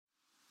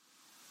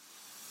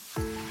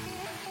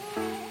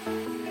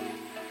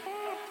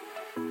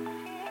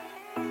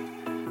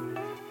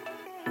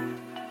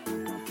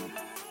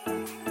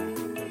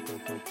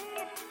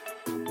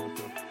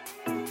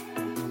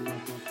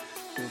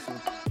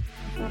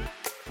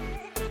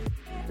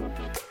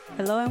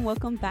Hello and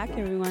welcome back,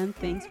 everyone.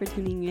 Thanks for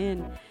tuning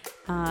in.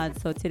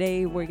 So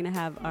today we're going to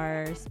have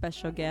our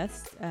special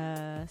guest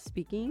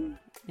speaking,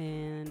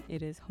 and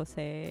it is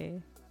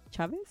Jose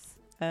Chavez,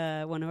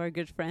 one of our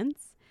good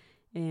friends.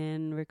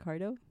 And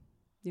Ricardo, do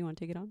you want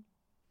to take it on?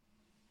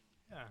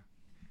 Yeah.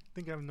 I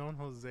think I've known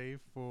Jose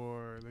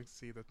for,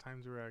 the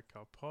times we were at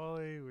Cal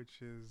Poly,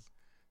 which is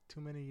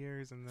too many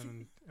years, and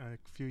then a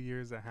few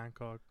years at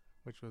Hancock,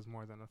 which was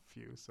more than a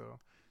few. So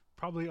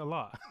probably a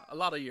lot. A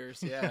lot of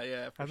years,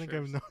 yeah, for I think sure.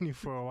 I've known you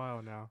for a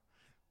while now,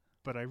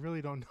 but I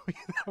really don't know you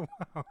that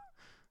well.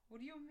 What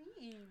do you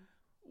mean?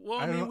 Well,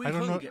 I don't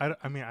know. get I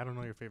don't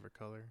know your favorite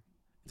color.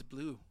 it's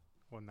blue.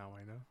 Well, now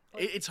I know.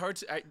 It's hard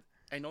to.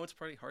 I know it's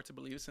probably hard to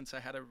believe since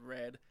I had a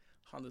red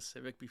Honda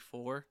Civic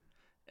before,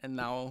 and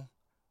now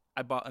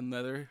I bought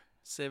another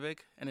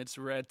Civic and it's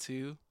red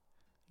too.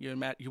 You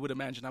would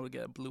imagine I would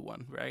get a blue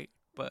one, right?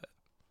 But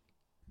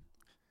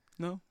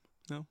no,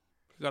 I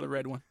got a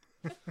red one.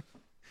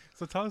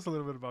 So tell us a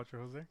little bit about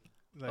your Jose.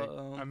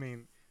 Tell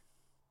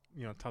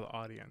the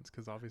audience,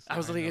 because obviously I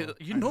was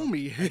you know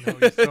me. I know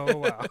you so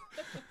well.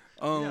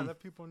 Let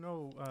people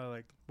know.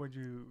 Where'd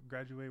you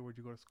graduate? Where'd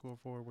you go to school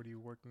for? What are you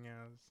working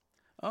as?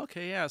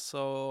 Okay, yeah.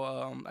 So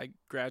I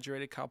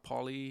graduated Cal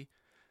Poly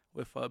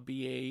with a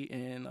BA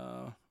in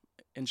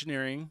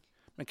engineering,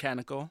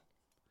 mechanical,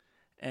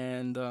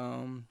 and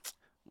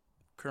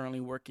currently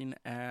working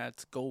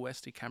at Go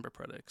Westy Camber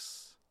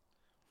Products.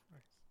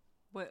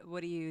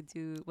 What do you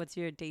do? What does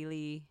your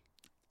daily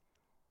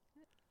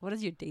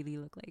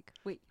look like?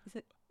 Wait, is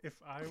it? If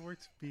I were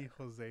to be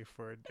Jose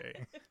for a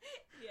day,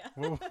 Yeah.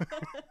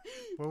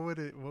 what would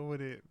it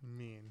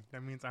mean?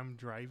 That means I'm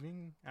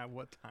driving at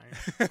what time?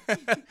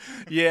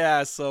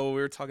 Yeah, so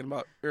we were talking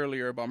about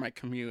earlier about my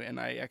commute, and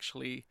I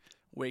actually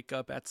wake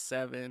up at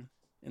 7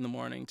 in the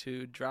morning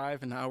to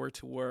drive an hour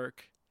to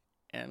work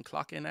and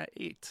clock in at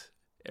 8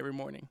 every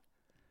morning.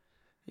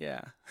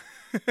 Yeah.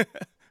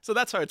 So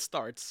that's how it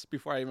starts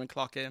before I even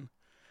clock in.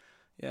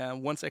 Yeah,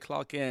 once I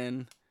clock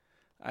in,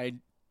 I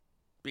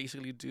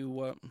basically do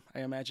what I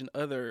imagine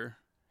other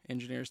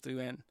engineers do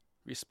and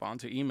respond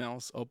to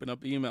emails, open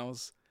up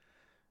emails,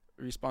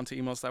 respond to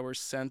emails that were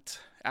sent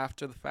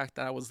after the fact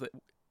that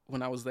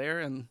when I was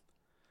there, and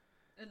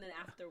then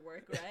after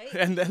work, right?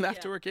 and then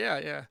after work,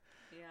 yeah.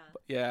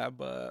 Yeah.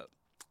 But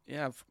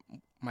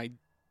my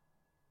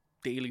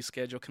daily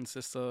schedule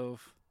consists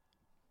of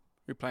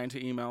replying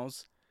to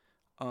emails,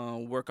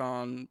 work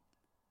on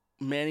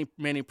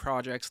many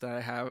projects that I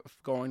have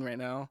going right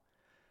now,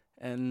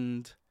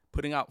 and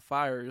putting out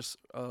fires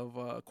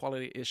of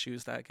quality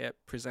issues that get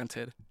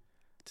presented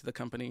to the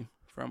company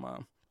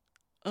from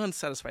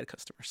unsatisfied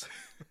customers.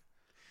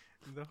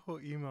 The whole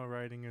email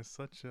writing is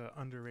such an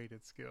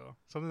underrated skill,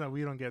 something that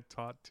we don't get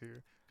taught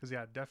to. Because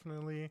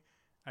definitely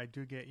I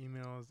do get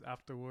emails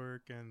after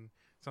work, and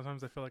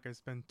sometimes I feel like I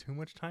spend too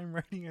much time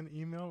writing an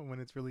email when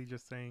it's really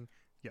just saying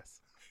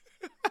yes.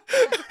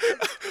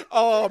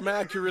 Oh man,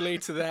 I can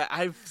relate to that.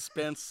 I've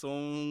spent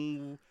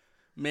so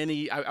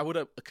many. I would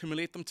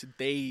accumulate them to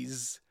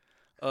days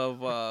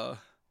of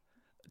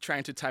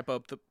trying to type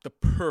up the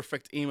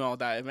perfect email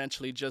that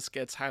eventually just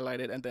gets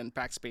highlighted and then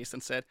backspaced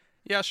and said,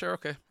 yeah, sure,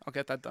 okay, I'll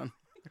get that done.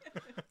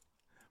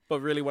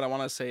 But really what I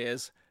want to say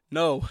is,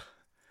 no,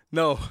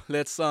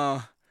 let's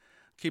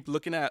keep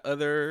looking at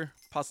other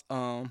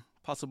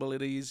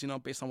possibilities,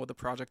 based on what the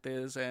project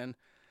is, and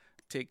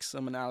take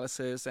some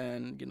analysis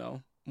and,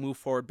 move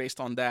forward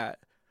based on that.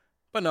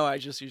 But no, I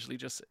just usually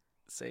just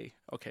say,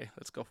 okay,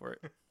 let's go for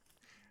it.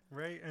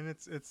 Right, and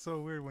it's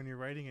so weird when you're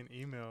writing an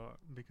email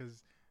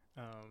because,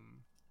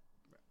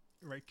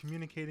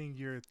 communicating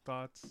your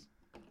thoughts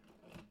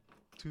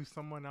to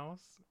someone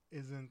else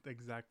isn't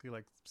exactly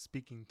like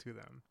speaking to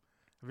them.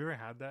 Have you ever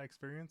had that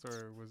experience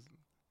or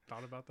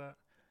thought about that?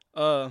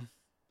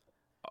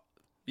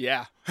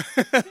 Yeah.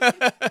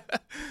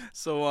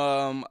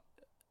 So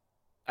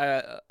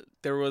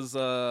there was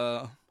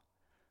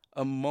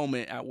a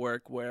moment at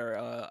work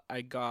where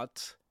I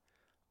got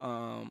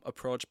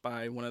approached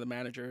by one of the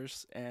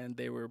managers, and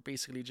they were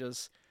basically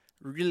just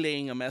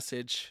relaying a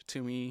message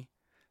to me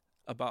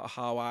about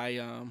how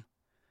I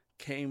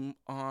came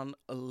on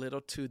a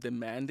little too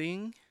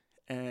demanding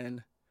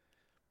and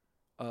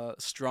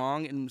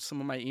strong in some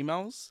of my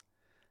emails,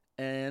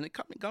 and it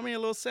got me a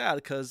little sad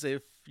because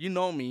if you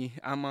know me,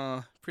 I'm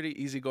a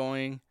pretty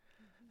easygoing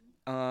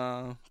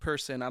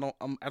person. I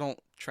don't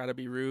try to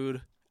be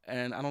rude,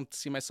 and I don't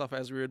see myself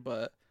as rude,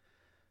 but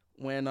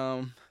when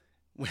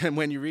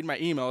you read my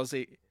emails,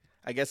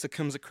 I guess it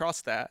comes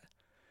across that,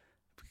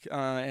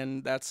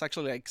 and that's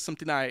actually like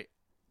something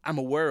I'm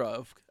aware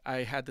of.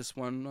 I had this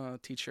one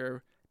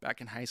teacher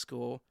back in high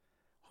school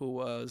who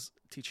was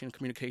teaching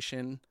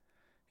communication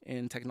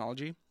in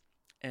technology,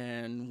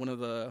 and one of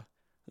the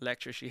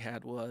lectures she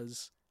had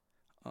was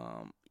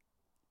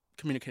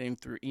communicating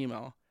through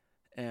email,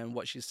 and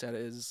what she said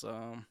is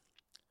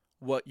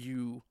what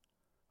you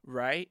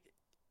write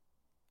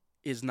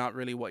is not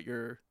really what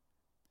you're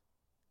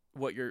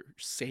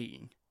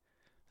saying.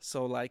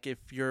 So like if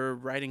you're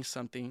writing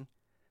something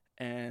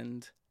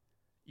and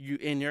you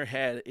in your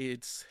head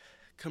it's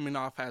coming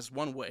off as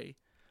one way,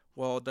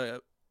 well,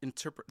 the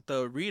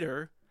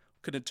reader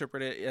could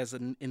interpret it as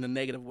in a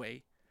negative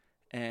way,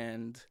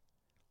 and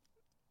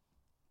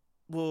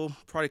will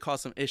probably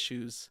cause some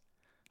issues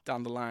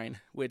down the line,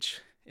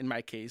 which in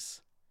my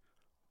case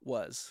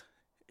was.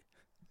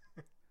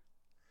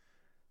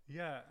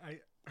 Yeah,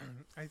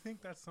 I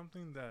think that's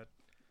something that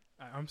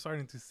I'm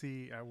starting to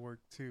see at work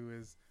too,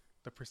 is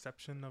the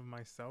perception of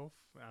myself.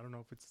 I don't know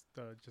if it's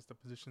just the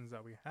positions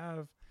that we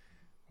have,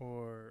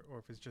 or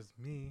if it's just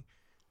me,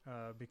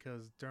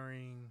 because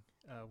during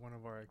one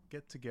of our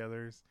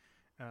get-togethers,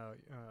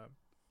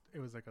 it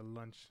was like a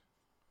lunch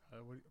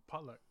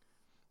potluck.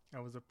 I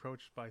was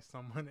approached by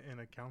someone in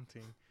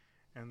accounting,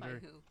 and By they're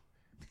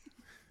who?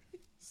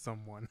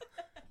 someone.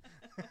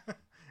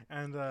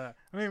 And I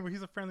mean,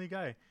 he's a friendly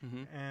guy,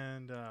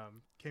 and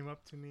came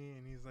up to me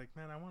and he's like,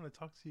 "Man, I want to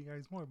talk to you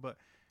guys more, but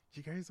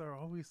you guys are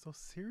always so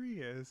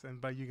serious." And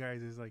by you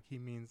guys is like he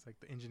means like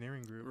the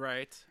engineering group,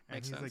 Right. and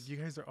Makes he's sense. like, "You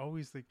guys are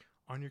always like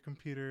on your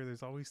computer.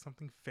 There's always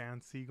something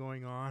fancy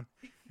going on,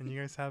 and you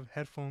guys have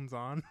headphones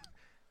on."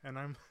 And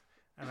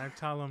I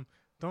tell him,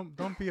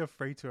 don't be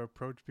afraid to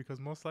approach, because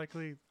most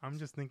likely I'm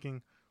just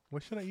thinking,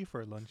 what should I eat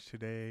for lunch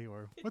today,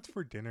 or what's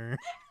for dinner.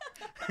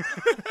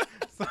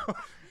 So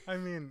I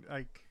mean,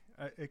 like,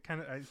 it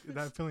kind of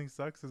that feeling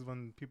sucks, is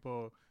when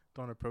people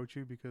don't approach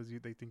you because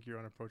they think you're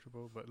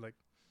unapproachable. But like,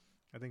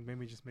 I think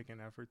maybe just make an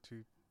effort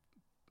to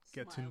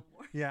get Smile to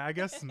more. yeah, I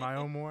guess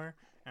smile more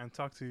and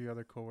talk to your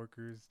other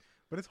coworkers.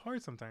 But it's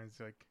hard sometimes.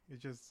 Like, it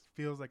just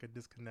feels like a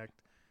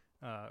disconnect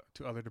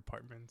to other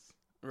departments.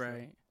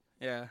 Right.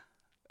 Yeah.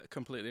 I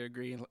completely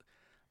agree.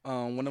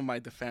 One of my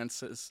defense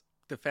to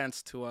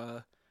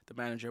the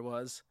manager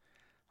was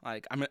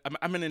like, I'm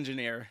an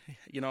engineer.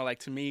 You know, like,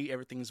 to me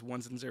everything's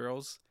ones and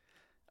zeros.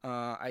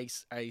 I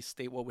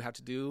state what we have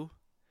to do.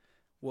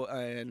 Well,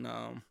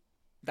 and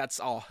that's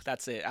all.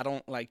 That's it. I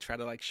don't like try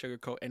to like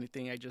sugarcoat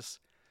anything. I just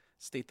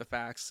state the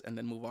facts and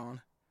then move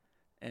on.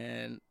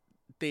 And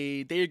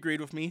they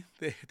agreed with me.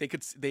 They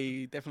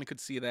definitely could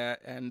see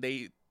that, and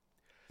the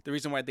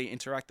reason why they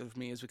interacted with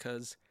me is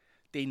because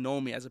they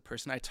know me as a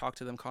person. I talk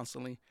to them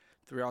constantly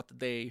throughout the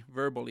day,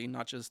 verbally,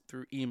 not just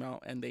through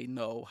email, and they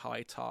know how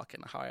I talk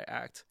and how I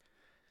act.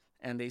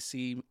 And they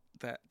see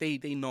that they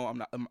know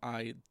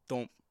I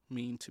don't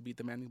mean to be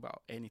demanding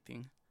about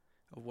anything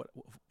of what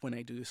when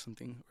I do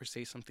something or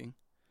say something.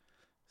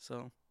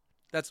 So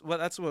that's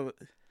what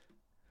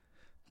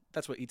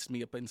eats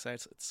me up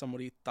inside.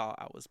 Somebody thought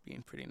I was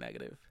being pretty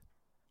negative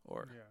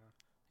or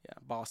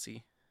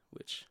bossy,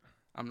 which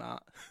I'm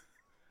not.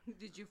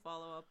 Did you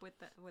follow up with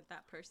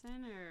that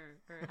person,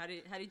 or how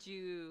did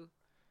you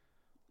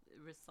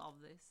resolve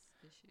this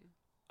issue?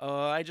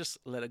 I just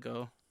let it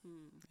go.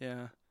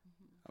 Yeah,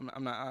 Mm-hmm.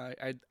 I'm not.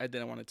 I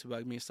didn't want it to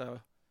bug me, so.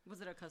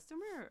 Was it a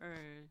customer or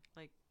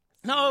like?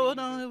 No,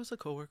 it was a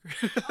coworker.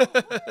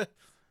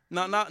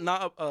 Oh,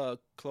 not a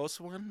close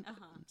one.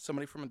 somebody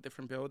Somebody from a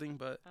different building,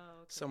 but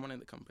okay. someone in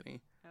the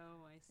company.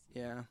 Oh, I see.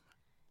 Yeah.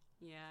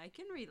 Yeah, I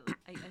can relate.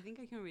 I think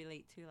I can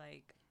relate to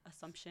like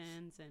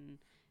assumptions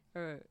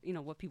or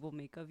what people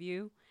make of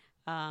you.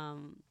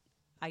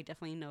 I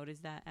definitely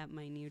noticed that at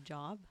my new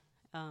job.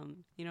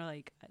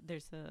 Like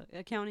there's a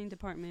accounting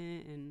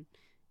department and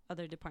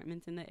other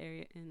departments in the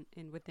area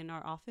and within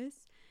our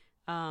office.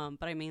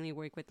 But I mainly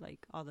work with like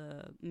all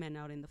the men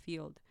out in the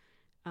field.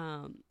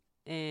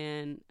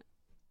 And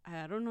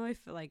I don't know if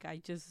like I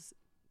just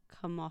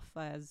come off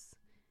as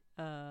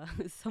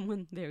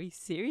someone very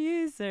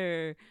serious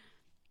or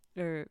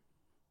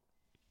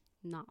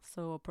not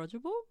so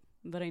approachable,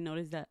 but I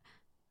noticed that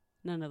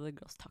none of the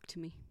girls talk to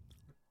me,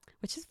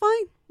 which is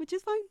fine.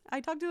 I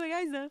talk to the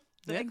guys though.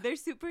 So, like, they're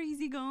super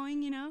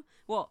easygoing,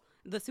 Well,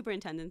 the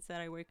superintendents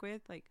that I work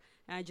with, like,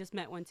 and I just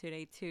met one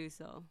today too.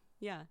 So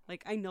yeah,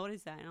 like I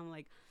noticed that, and I'm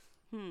like,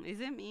 is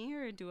it me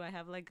or do I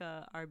have like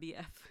a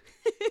RBF?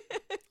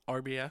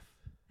 RBF?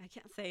 I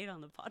can't say it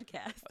on the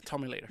podcast. Tell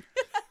me later.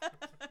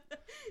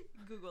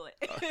 Google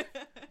it.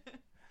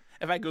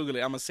 If I Google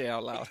it, I'm gonna say it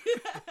out loud.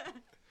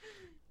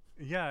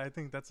 Yeah, I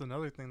think that's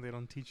another thing they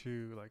don't teach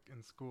you like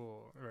in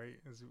school, right?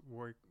 Is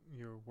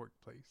your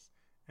workplace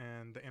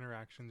and the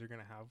interactions you're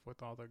gonna have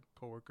with all the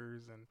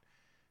coworkers,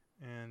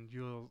 and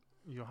you'll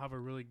have a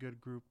really good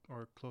group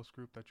or close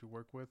group that you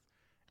work with,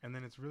 and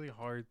then it's really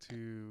hard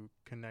to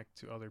connect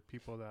to other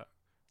people that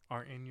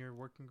are in your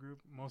working group.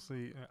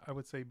 Mostly, I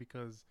would say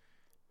because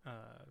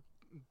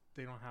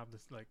they don't have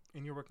this, like,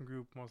 in your working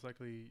group, most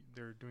likely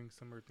they're doing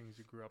similar things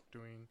you grew up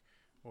doing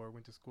or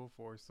went to school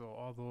for. So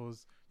all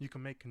those, you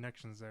can make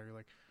connections there. You're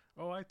like,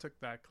 oh, I took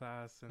that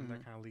class, and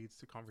that kind of leads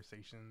to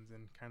conversations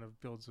and kind of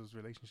builds those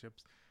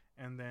relationships.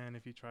 And then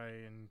if you try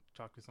and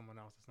talk to someone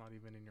else that's not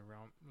even in your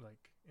realm,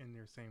 like in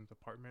your same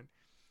department,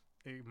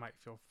 it might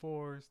feel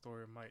forced,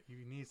 or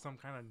you need some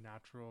kind of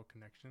natural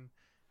connection.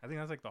 I think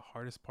that's like the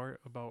hardest part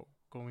about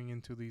going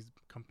into these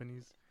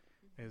companies,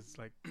 is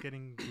like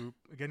getting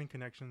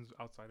connections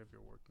outside of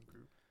your working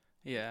group.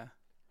 Yeah,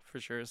 for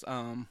sure.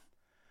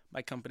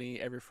 My company,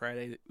 every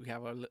Friday we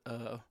have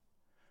I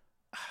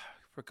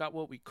forgot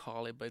what we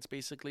call it, but it's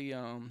basically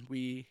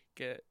we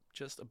get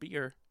just a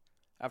beer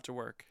after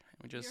work.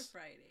 And we just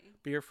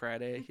Beer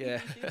Friday, yeah.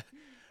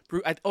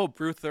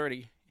 Brew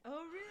 30.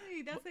 Oh,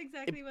 really? That's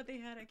exactly what they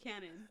had at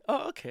Cannon.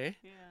 Oh, okay.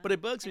 Yeah. But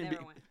it bugs me.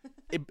 Never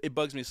went. It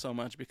bugs me so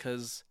much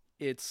because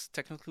it's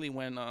technically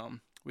when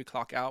we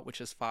clock out,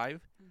 which is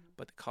 5,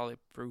 but they call it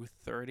Brew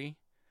 30.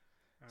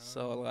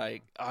 So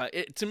like,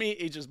 to me,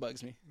 it just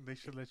bugs me. They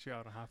should let you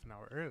out a half an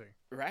hour early,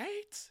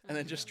 right? And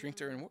then just drink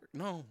during work.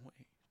 No, wait,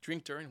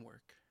 drink during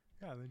work.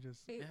 Yeah, they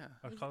just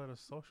I call it a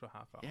social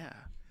half hour. Yeah.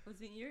 Was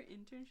it your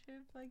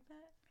internship like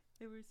that?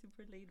 They were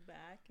super laid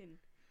back and.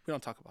 We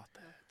don't talk about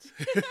that.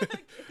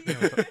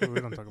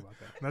 We don't talk about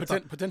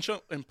that.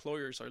 Potential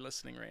employers are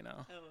listening right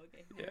now. Oh,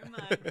 okay. Never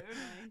mind.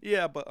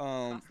 Yeah, but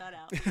cross that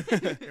out.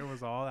 It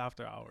was all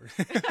after hours.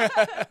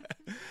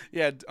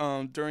 Yeah,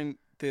 during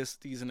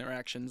these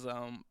interactions,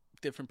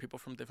 different people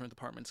from different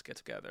departments get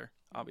together,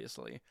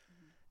 obviously.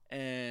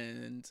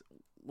 And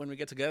when we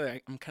get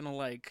together, I'm kind of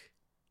like,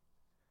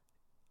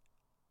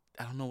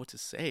 I don't know what to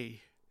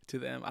say to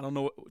them. I don't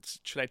know.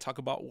 Should I talk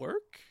about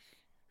work?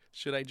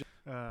 Should I just...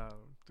 a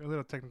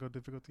little technical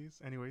difficulties.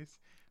 Anyways,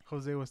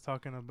 Jose was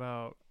talking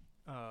about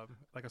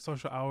like a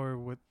social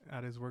hour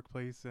at his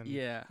workplace and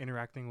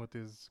interacting with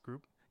his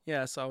group.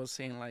 Yeah, so I was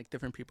saying like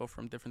different people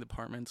from different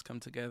departments come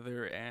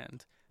together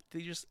and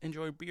they just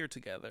enjoy beer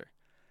together.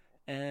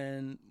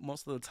 And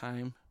most of the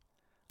time,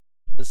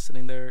 just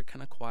sitting there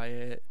kind of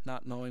quiet,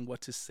 not knowing what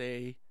to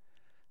say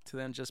to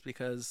them just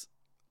because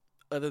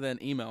other than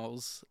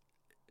emails,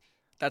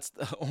 that's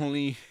the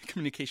only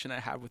communication I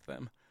have with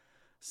them.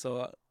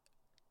 So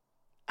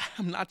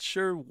I'm not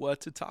sure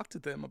what to talk to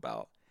them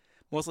about.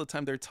 Most of the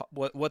time,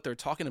 what they're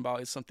talking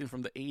about is something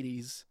from the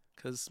 80s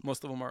because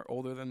most of them are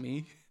older than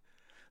me.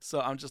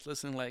 So I'm just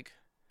listening like,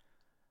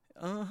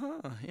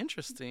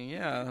 interesting.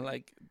 Yeah,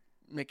 like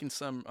making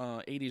some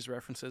 80s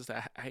references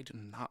that I do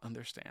not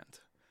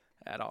understand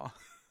at all.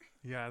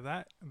 Yeah,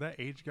 that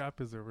age gap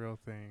is a real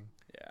thing.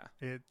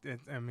 Yeah.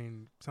 I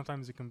mean,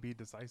 sometimes it can be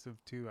decisive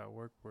too at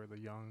work where the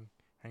young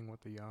hang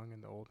with the young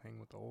and the old hang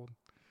with the old.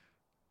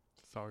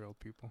 Sorry, old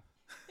people.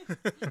 We're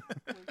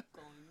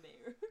going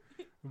there.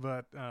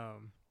 But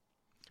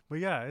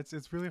yeah,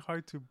 it's really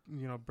hard to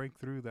break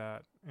through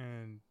that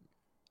and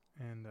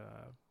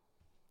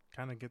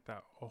kind of get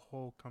that a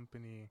whole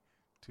company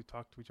to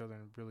talk to each other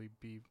and really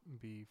be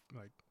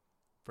like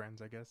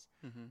friends, I guess.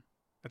 Mm-hmm.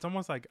 It's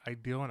almost like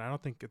ideal, and I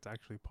don't think it's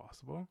actually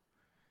possible.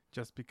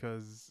 Just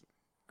because,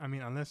 I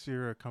mean, unless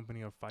you're a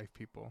company of 5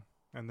 people,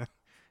 and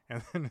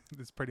then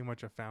it's pretty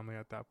much a family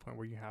at that point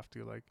where you have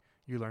to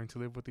you learn to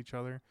live with each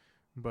other.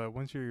 But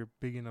once you're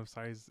big enough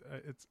size,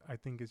 I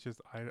think it's just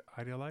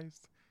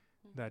idealized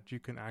that you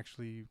can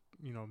actually,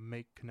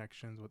 make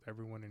connections with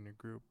everyone in your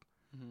group.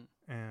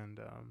 Mm-hmm. And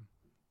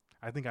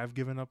I think I've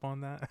given up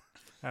on that,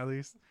 at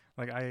least.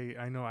 Like,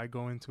 I know I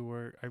go into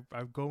work,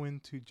 I go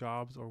into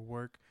jobs or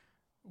work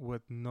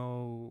with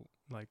no,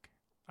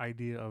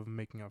 idea of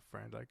making a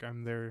friend. Like,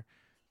 I'm there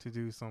to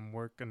do some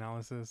work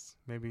analysis.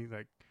 Maybe,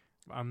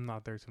 I'm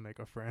not there to make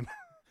a friend,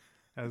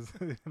 as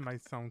it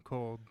might sound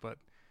cold, but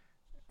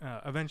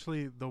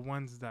eventually the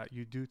ones that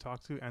you do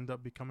talk to end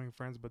up becoming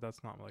friends, but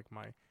that's not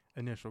my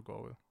initial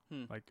goal.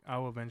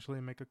 I'll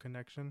eventually make a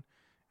connection,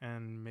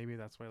 and maybe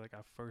that's why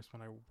at first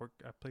when I work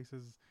at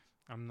places,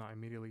 I'm not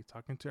immediately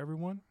talking to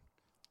everyone,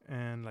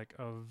 and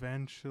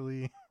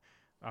eventually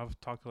I've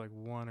talked to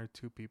 1 or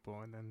 2 people,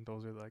 and then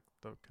those are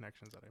the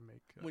connections that I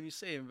make. When you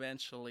say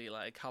eventually,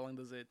 how long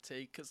does it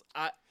take? Because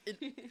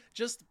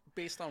just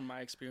based on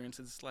my experience,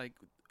 it's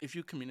if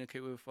you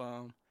communicate with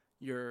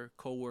your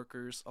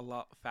coworkers a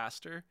lot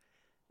faster,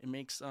 it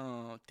makes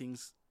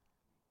things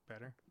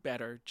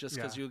better just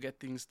because you'll get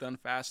things done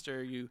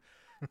faster. You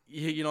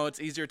it's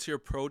easier to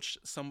approach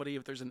somebody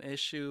if there's an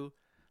issue.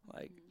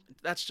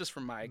 That's just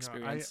from my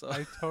experience.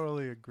 I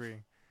totally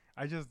agree.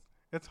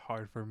 It's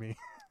hard for me.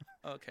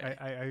 Okay.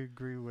 I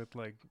agree with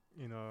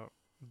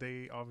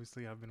they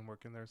obviously have been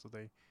working there, so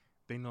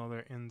they know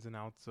their ins and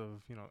outs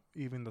of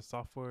even the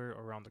software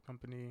around the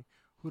company,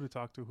 who to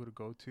talk to, who to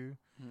go to.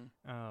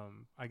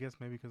 I guess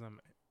maybe because I'm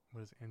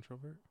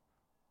introvert.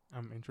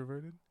 I'm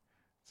introverted,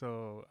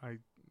 so I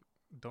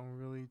don't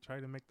really try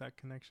to make that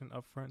connection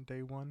up front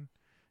day one.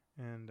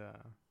 And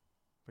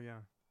but yeah,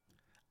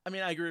 I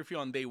mean, I agree with you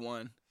on day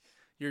one.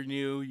 You're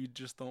new, you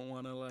just don't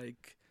want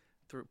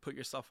to put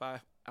yourself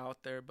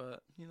out there,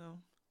 but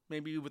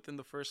maybe within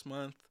the first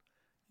month,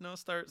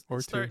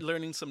 start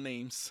learning some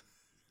names.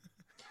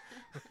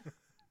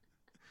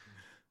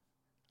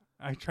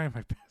 I try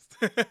my best.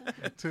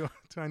 to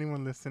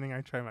anyone listening,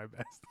 I try my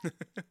best.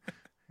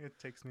 It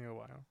takes me a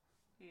while.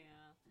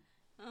 Yeah.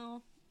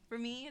 Oh, for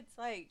me, it's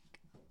I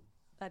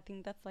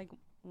think that's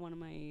one of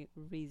my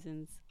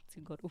reasons to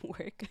go to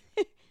work,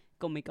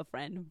 go make a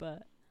friend.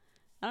 But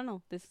I don't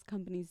know. This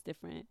company's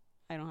different.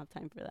 I don't have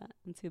time for that.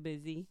 I'm too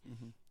busy.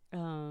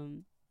 Mm-hmm.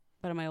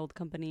 But at my old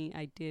company,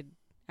 I did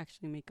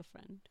actually make a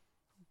friend.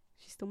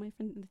 She's still my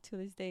friend to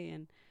this day,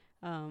 and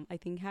I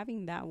think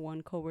having that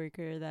one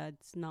coworker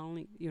that's not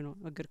only, you know,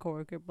 a good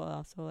coworker, but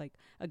also like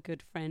a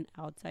good friend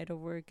outside of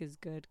work is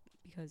good,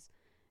 because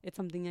it's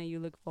something that you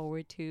look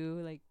forward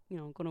to, like, you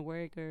know, going to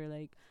work, or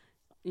like,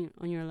 you know,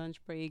 on your lunch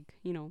break,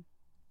 you know.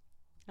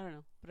 I don't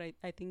know, but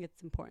I think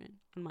it's important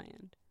on my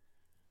end.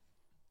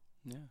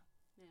 Yeah.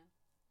 Yeah.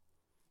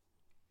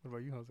 What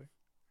about you, Jose?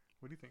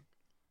 What do you think?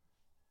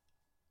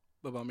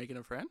 About making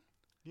a friend?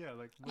 Yeah,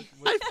 like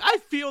I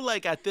feel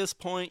like at this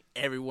point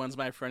everyone's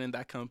my friend in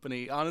that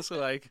company. Honestly,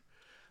 like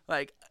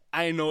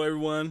I know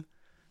everyone.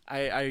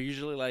 I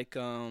usually like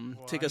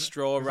take a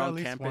stroll there's around at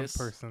least campus.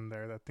 one person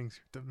there that thinks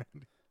you're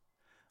demanding.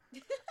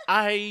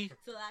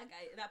 So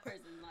that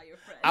person's not your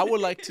friend. I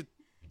would like to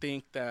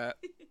think that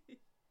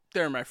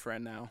they're my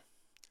friend now.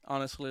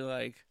 Honestly,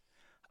 like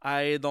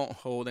I don't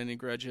hold any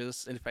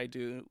grudges, and if I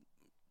do,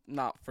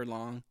 not for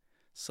long.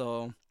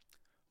 So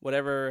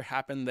whatever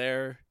happened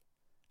there,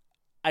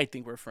 I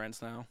think we're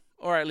friends now,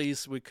 or at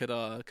least we could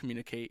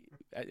communicate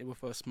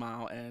with a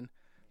smile and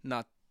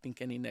not think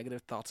any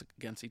negative thoughts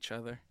against each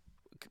other,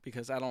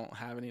 because I don't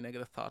have any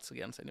negative thoughts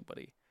against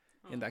anybody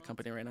in that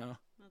company right now.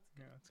 That's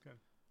good. Yeah, that's good.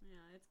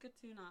 Yeah, it's good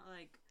to not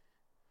like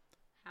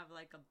have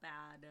like a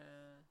bad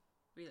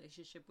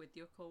relationship with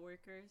your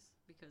coworkers,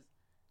 because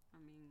I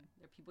mean,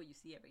 they're people you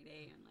see every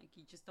day, and like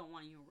you just don't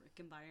want your work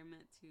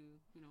environment to,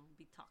 you know,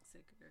 be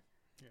toxic or.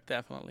 Yeah.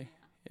 Definitely,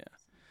 yeah.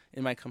 So.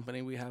 In my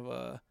company, we have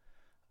a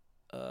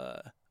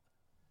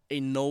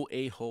no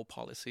a-hole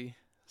policy.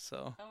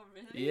 So Oh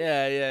really?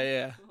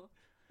 yeah. Cool.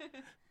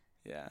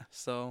 Yeah.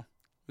 So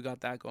we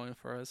got that going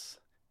for us.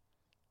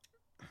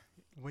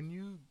 When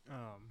you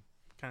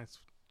kind of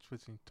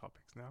switching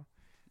topics now,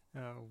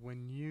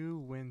 when you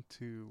went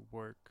to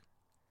work,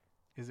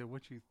 is it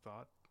what you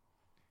thought?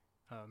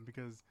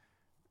 Because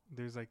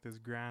there's like this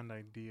grand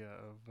idea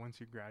of once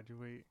you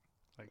graduate,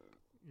 like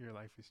your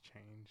life is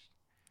changed.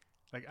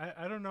 Like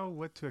I don't know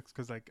what to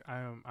because like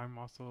I'm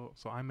also,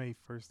 so I'm a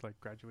first like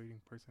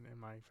graduating person in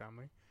my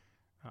family.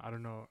 I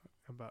don't know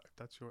about if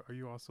that's your. Are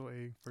you also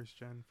a first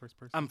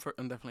person? I'm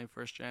definitely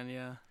first gen.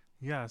 Yeah.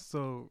 Yeah.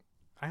 So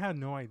I had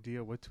no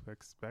idea what to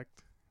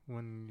expect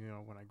when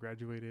when I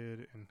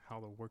graduated and how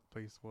the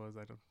workplace was.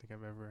 I don't think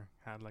I've ever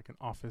had like an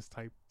office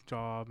type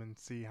job and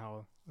see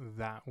how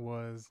that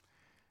was.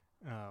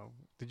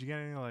 Did you get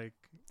any like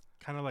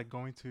kind of like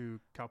going to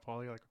Cal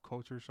Poly like a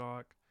culture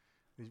shock?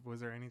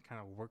 Was there any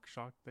kind of work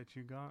shock that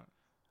you got?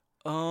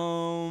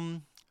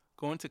 Going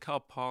to Cal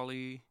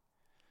Poly,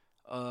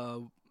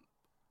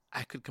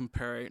 I could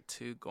compare it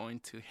to going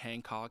to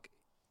Hancock,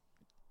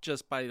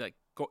 just by like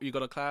you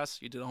go to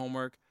class, you do the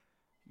homework,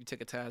 you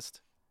take a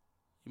test,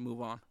 you move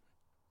on.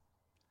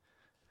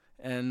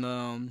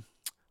 And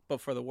but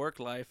for the work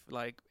life,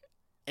 like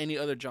any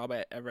other job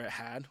I ever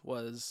had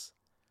was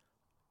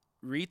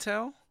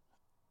retail,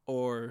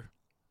 or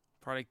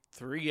probably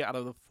 3 out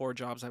of the 4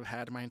 jobs I've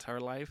had in my entire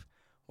life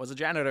was a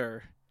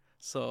janitor.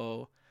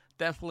 So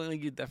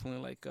definitely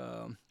like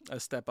a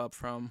step up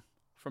from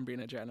being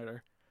a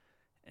janitor.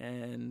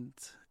 And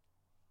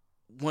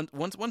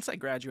once I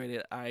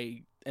graduated,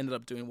 I ended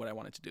up doing what I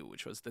wanted to do,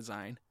 which was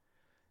design.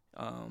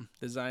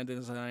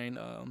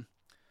 Design.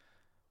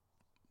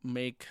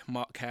 Make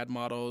CAD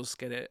models,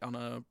 get it on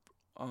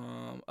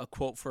a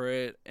quote for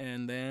it,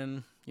 and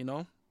then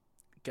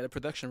get a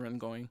production run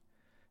going.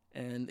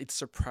 And it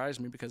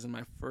surprised me because in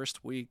my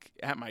first week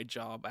at my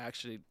job, I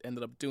actually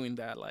ended up doing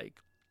that.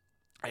 Like,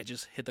 I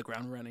just hit the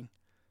ground running.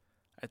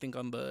 I think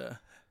on the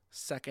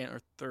second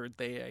or third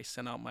day, I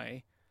sent out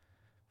my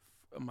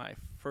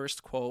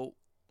first quote,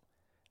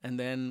 and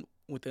then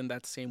within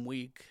that same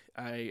week,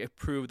 I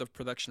approved the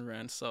production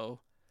run. So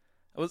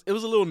it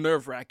was a little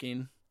nerve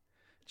wracking,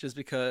 just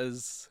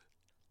because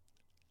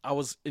I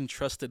was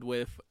entrusted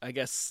with, I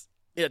guess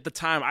at the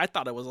time I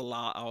thought it was a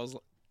lot.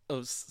 It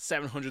was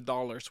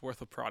 $700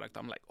 worth of product.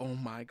 I'm like, oh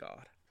my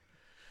God,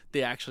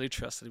 they actually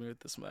trusted me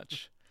with this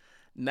much.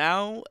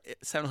 Now,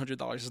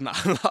 $700 is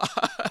not a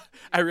lot.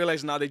 I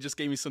realize now they just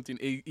gave me something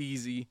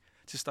easy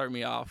to start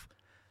me off,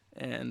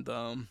 and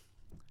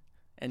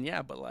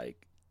yeah, but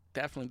like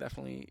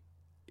definitely,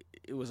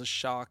 it was a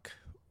shock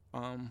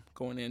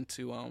going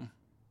into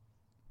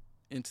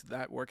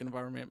that work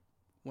environment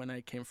when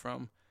I came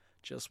from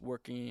just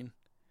working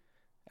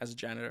as a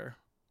janitor.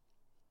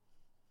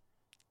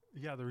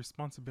 Yeah, the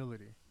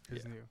responsibility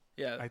is new.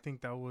 Yeah. I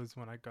think that was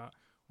when I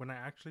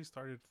actually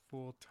started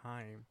full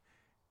time.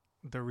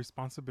 The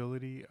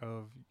responsibility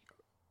of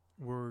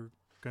we're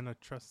gonna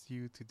trust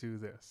you to do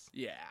this.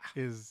 Yeah.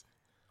 Is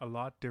a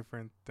lot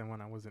different than when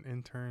I was an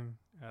intern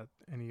at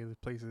any of the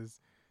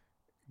places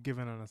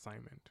given an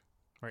assignment.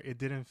 Right? It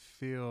didn't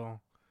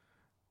feel,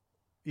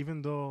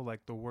 even though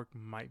like the work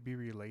might be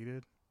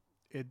related,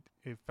 it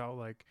felt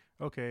like,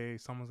 okay,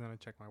 someone's gonna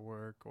check my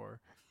work, or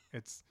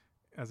it's,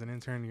 as an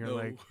intern you're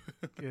like,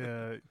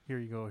 yeah, here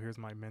you go, here's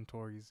my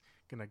mentor, he's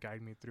gonna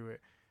guide me through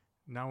it.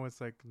 Now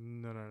it's like,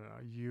 no,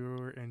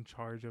 you're in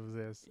charge of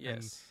this.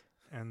 Yes.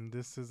 And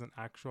this is an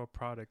actual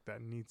product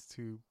that needs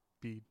to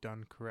be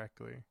done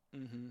correctly.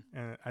 Mm-hmm.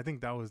 And I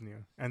think that was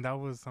new, and that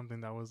was something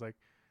that was like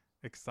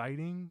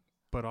exciting,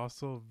 but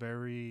also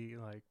very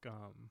like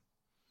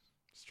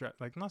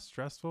like not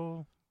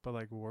stressful, but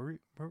like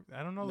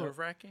I don't know, nerve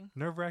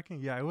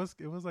wracking. Yeah, it was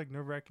like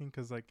nerve wracking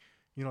because like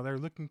they're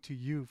looking to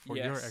you for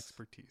your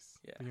expertise.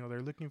 Yeah.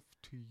 They're looking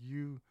to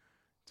you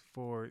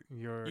for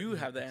your. You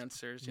have the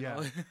answers. You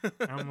know.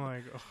 I'm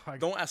like,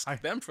 don't ask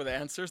them for the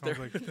answers. I was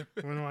like,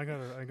 well, no, I got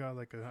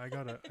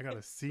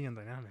a C in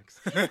dynamics.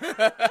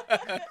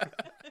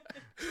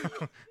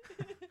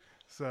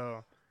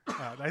 So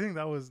I think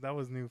that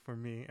was new for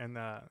me, and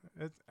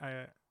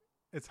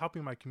it's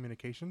helping my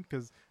communication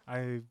because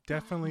I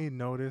definitely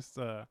noticed.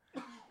 I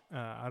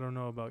don't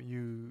know about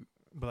you,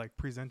 but like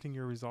presenting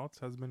your results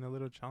has been a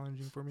little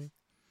challenging for me.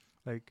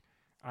 Like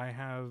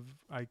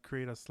I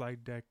create a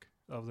slide deck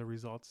of the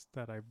results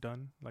that I've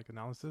done, like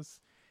analysis,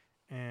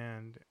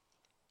 and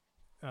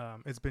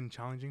it's been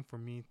challenging for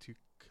me to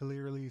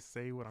clearly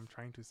say what I'm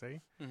trying to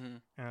say.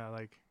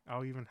 Like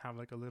I'll even have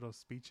like a little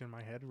speech in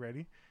my head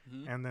ready,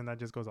 and then that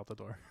just goes out the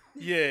door.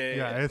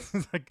 Yeah. It's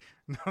like,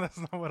 no, that's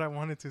not what I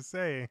wanted to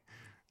say.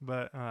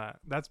 But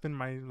that's been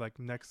my like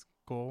next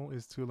goal,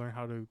 is to learn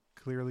how to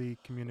clearly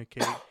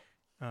communicate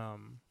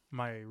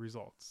my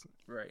results.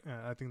 Right.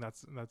 I think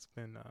that's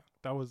been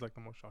that was like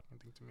the most shocking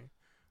thing to me,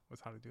 was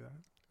how to do that.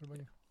 What about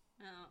you?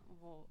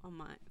 Well,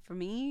 for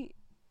me,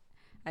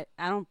 I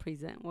don't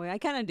present. Well, I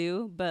kind of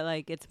do, but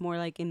like it's more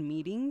like in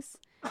meetings.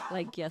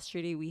 Like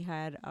yesterday we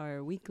had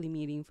our weekly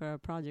meeting for our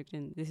project,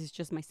 and this is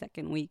just my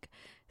second week.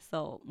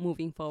 So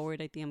moving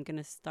forward, I think I'm going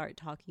to start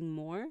talking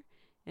more,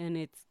 and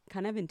it's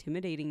kind of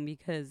intimidating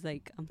because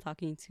like I'm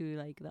talking to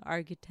like the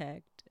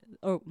architect,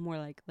 or more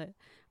like the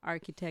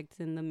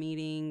architects in the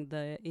meeting,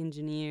 the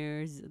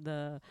engineers,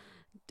 the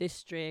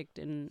district,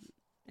 and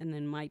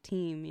then my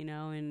team,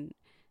 and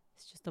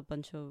it's just a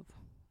bunch of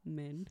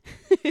men.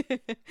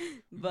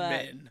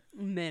 But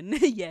men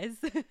yes.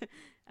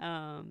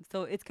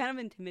 So it's kind of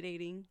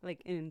intimidating,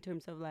 like in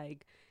terms of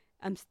like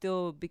I'm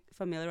still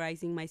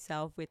familiarizing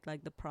myself with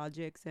like the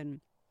projects, and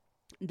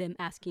them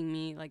asking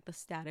me like the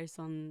status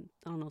on,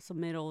 I don't know,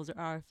 submittals or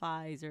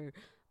RFIs,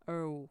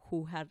 or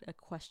who had a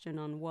question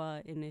on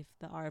what, and if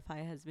the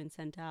RFI has been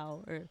sent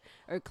out,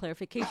 or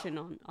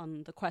clarification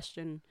on the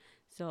question.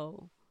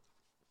 So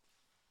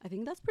I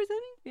think that's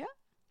presenting.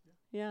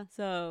 Yeah.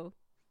 So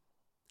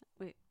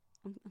wait,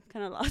 I'm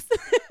kind of lost.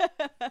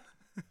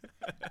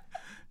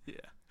 Yeah.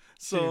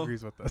 So she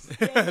agrees with us.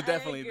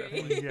 Definitely.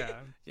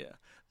 Yeah.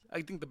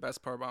 I think the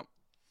best part about,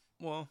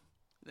 well,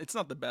 it's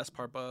not the best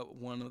part, but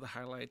one of the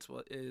highlights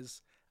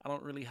is I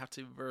don't really have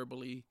to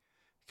verbally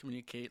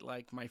communicate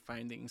like my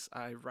findings.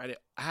 I write it.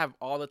 I have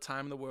all the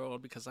time in the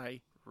world because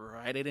I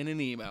write it in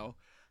an email,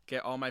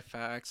 get all my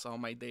facts, all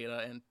my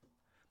data, and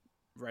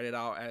write it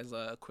out as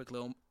a quick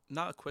little,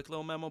 not a quick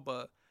little memo,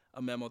 but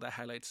a memo that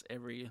highlights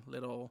every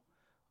little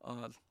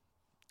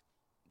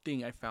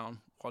thing I found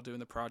while doing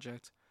the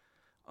project.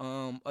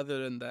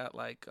 Other than that,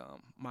 like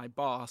my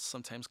boss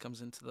sometimes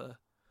comes into the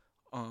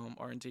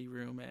R&D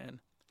room and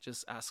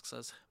just asks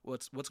us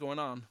what's going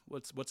on,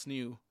 what's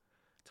new,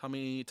 tell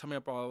me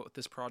about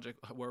this project,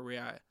 where we're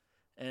at,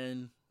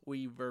 and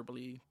we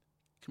verbally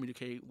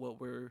communicate what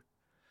we're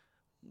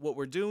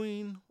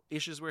doing,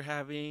 issues we're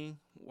having,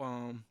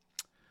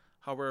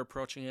 how we're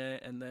approaching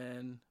it. And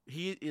then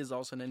he is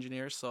also an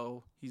engineer,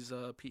 so he's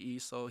a PE,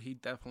 so he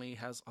definitely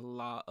has a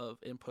lot of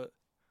input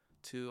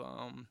to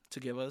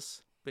give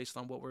us based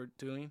on what we're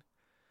doing.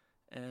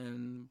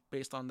 And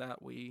based on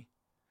that, we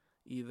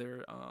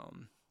either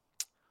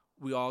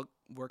we all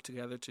work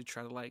together to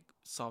try to like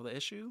solve the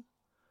issue,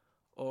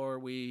 or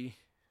we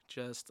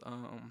just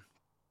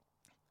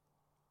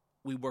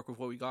we work with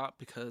what we got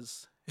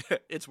because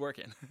it's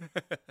working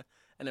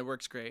and it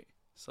works great.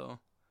 So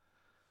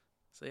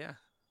yeah.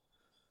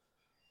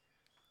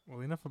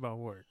 Well, enough about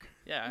work.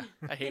 Yeah,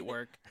 I hate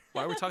work.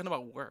 Why are we talking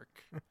about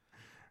work?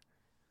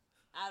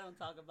 I don't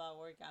talk about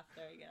work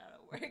after I get out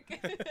of work.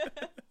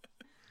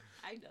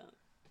 I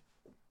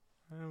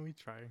don't. We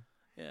try.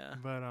 Yeah.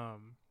 But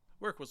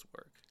work was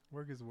work.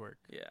 Work is work.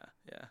 Yeah.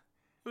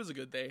 It was a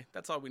good day.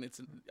 That's all we need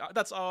to.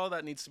 That's all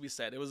that needs to be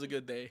said. It was a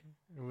good day.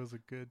 It was a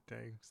good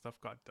day.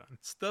 Stuff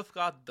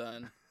got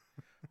done.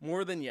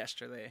 More than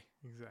yesterday.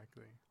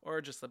 Exactly.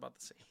 Or just about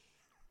the same.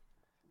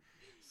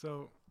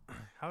 So,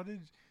 how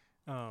did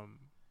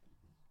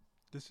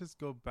let's just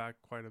go back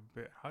quite a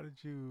bit. How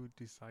did you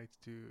decide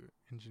to do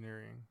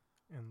engineering?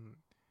 And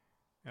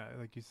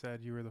like you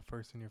said, you were the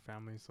first in your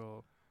family,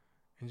 so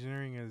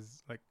engineering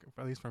is like,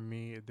 at least for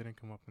me, it didn't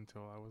come up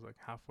until I was like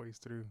halfway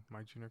through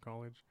my junior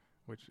college.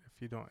 Which,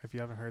 if you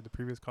haven't heard the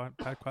previous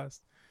podcast,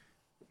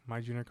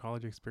 my junior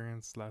college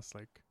experience lasts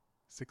like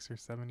 6 or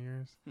 7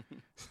 years.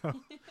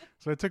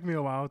 So it took me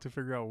a while to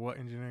figure out what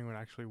engineering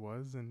actually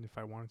was and if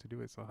I wanted to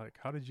do it. So like,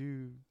 how did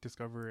you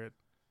discover it?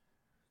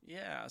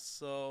 Yeah,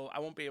 so I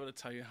won't be able to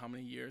tell you how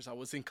many years I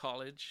was in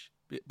college,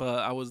 but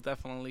I was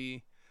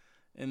definitely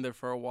in there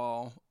for a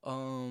while.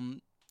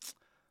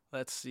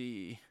 Let's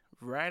see.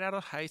 Right out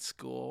of high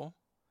school,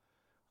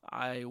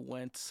 I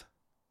went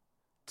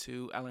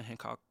to Allen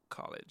Hancock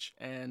College,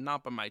 and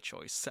not by my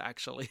choice,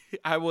 actually.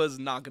 I was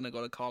not going to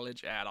go to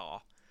college at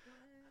all.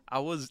 I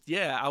was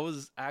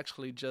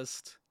actually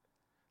just,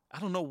 I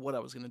don't know what I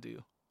was gonna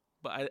do,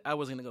 but I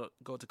was gonna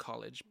go to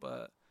college,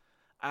 but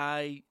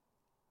I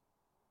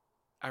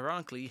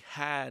ironically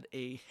had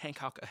a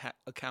Hancock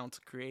account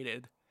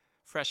created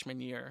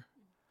freshman year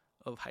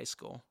of high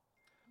school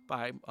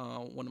by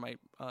one of my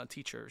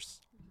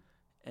teachers,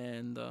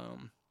 and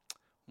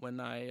when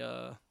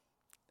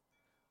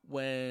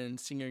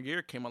senior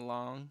year came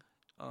along,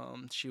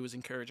 she was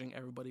encouraging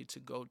everybody to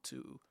go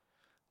to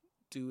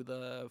do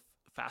the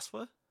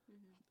FAFSA.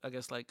 I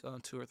guess like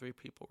 2 or 3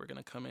 people were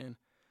gonna come in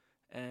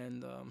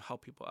and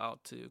help people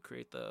out to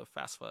create the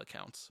FAFSA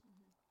accounts,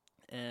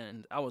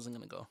 and I wasn't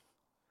gonna go.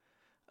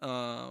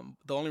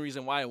 The only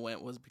reason why I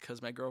went was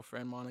because my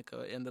girlfriend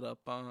Monica ended up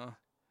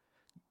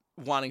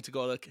wanting to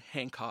go to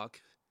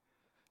Hancock,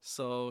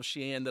 so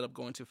she ended up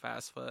going to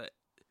FAFSA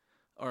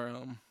or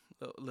a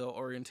little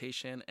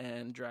orientation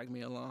and dragged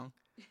me along.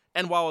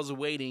 And while I was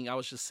waiting, I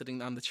was just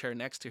sitting on the chair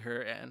next to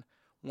her, and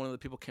one of the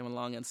people came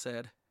along and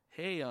said,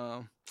 "Hey,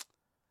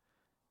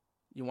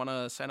 you want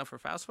to sign up for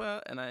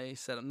FAFSA?" And I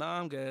said, "No,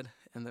 I'm good."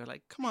 And they're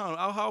like, "Come on,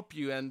 I'll help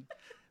you." And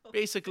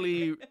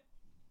basically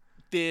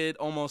did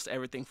almost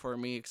everything for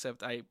me,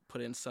 except I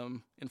put in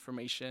some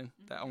information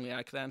that only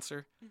I could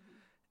answer.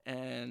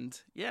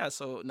 And yeah,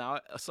 so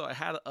I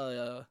had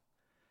a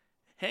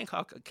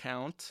Hancock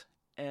account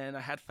and I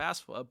had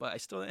FAFSA, but I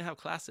still didn't have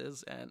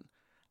classes, and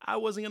I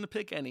wasn't going to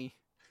pick any.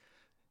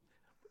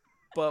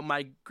 But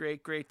my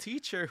great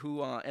teacher,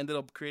 who ended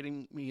up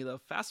creating me the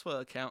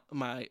FAFSA account,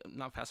 my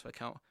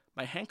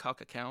Hancock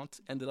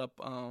account, ended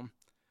up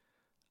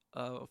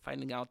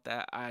finding out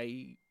that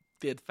I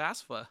did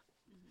FAFSA.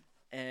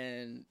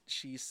 And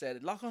she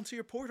said, "Log on to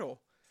your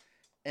portal."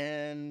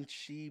 And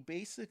she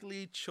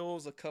basically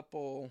chose a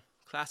couple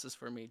classes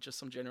for me, just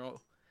some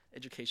general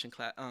education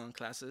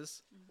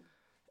classes,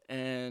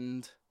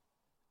 and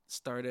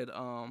started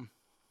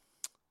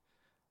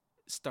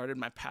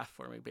my path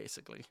for me,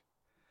 basically.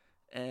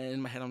 And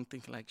in my head, I'm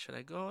thinking, like, should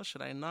I go?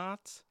 Should I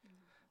not?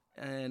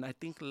 And I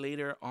think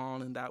later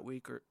on in that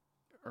week or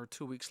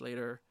 2 weeks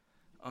later,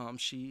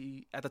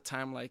 she, at the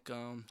time, like,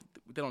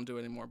 they don't do it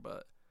anymore,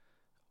 but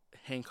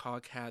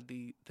Hancock had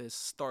this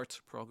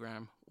START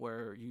program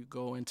where you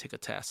go and take a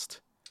test.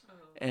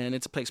 And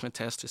it's a placement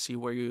test to see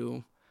where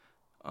you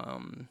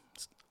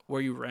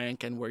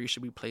rank and where you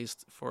should be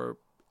placed for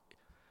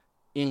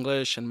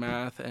English and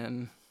math,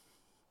 and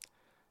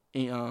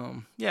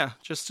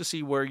just to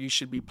see where you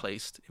should be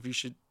placed, if you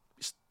should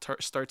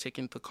start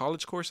taking the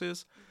college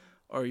courses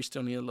or you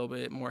still need a little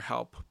bit more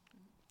help.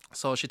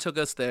 So she took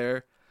us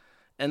there,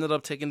 ended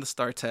up taking the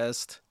STAR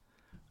test,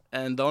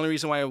 and the only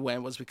reason why I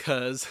went was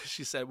because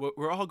she said,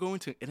 we're all going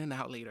to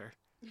In-N-Out later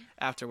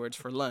afterwards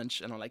for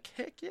lunch. And I'm like,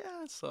 heck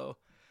yeah. So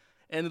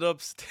ended up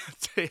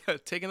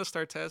taking the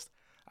STAR test.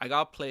 I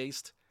got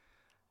placed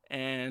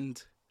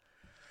and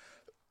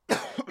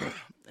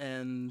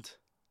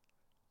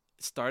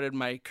started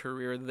my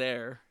career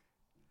there.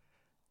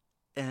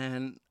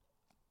 And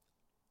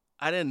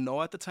I didn't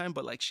know at the time,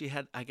 but like she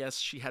had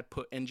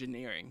put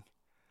engineering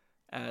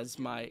as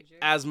my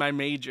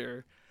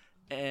major.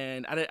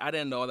 And I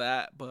didn't know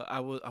that, but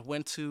I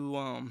went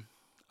to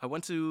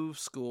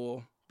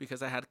school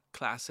because I had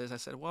classes. I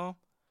said, well,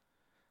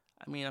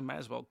 I mean, I might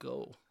as well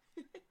go.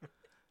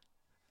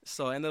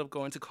 So I ended up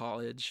going to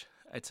college.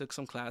 I took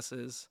some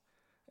classes,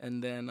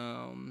 and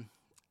then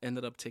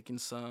ended up taking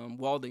some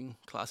welding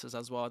classes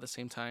as well at the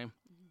same time.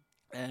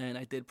 And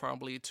I did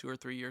probably 2 or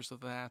 3 years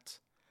of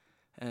that,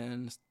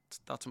 and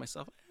thought to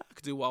myself, I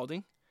could do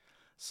welding.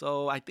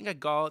 So I think I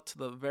got to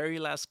the very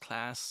last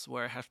class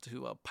where I have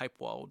to pipe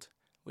weld,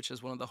 which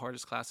is one of the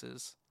hardest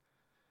classes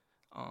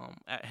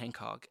at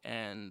Hancock.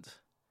 And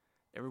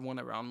everyone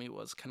around me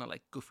was kind of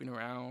like goofing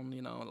around,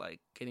 like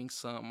getting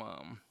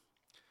some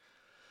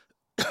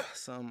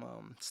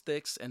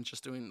sticks and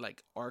just doing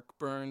like arc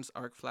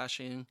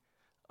flashing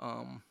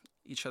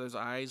each other's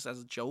eyes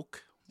as a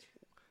joke.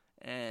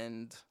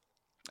 And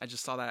I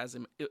just saw that as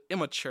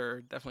immature,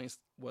 definitely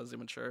was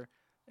immature,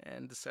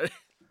 and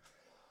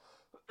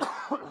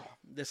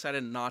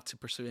decided not to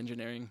pursue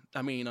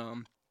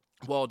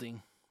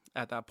welding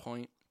at that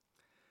point,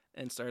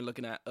 and started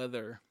looking at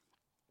other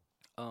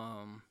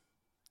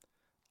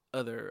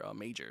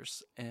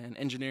majors. And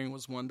engineering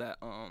was one that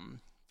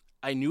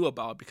I knew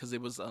about because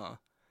it was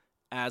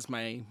as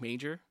my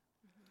major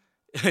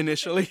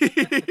initially.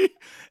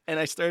 And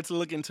I started to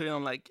look into it, and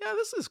I'm like, yeah,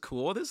 this is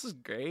cool, this is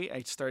great.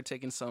 I started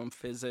taking some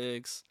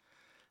physics,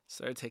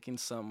 started taking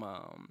some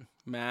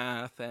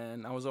math,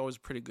 and I was always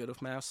pretty good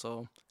with math,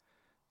 so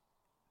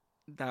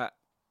that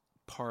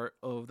part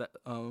of that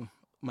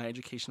my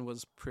education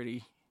was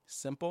pretty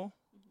simple.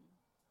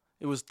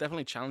 It was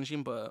definitely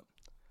challenging, but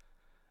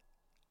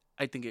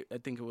I think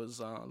it was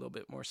a little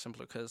bit more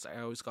simpler because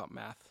I always got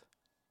math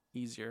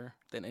easier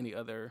than any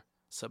other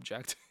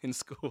subject in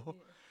school.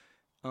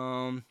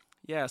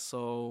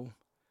 So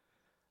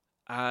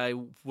I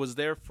was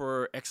there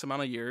for X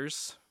amount of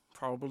years,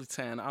 probably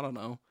 10, I don't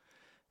know,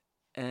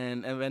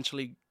 and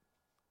eventually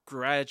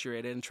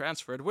graduated and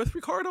transferred with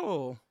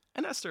Ricardo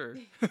and Esther.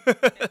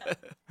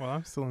 Well,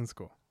 I'm still in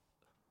school.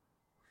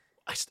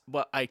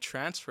 Well, I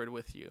transferred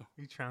with you.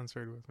 You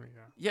transferred with me,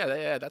 yeah.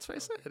 Yeah, that's what I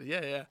said. Yeah.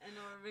 I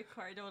know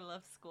Ricardo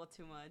loves school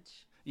too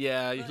much.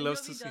 Yeah, he But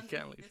loves he'll to be see done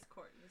can't leave.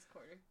 this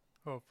quarter.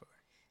 Hopefully.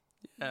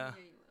 Yeah.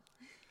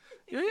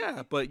 you will.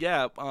 Yeah. But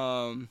yeah,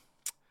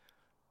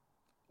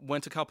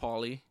 went to Cal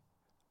Poly,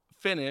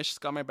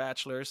 finished, got my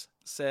bachelor's,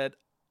 said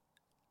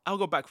I'll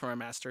go back for my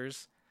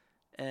master's,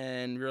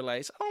 and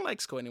realized I don't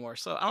like school anymore.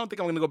 So I don't think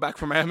I'm gonna go back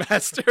for my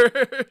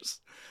master's.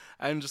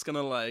 I'm just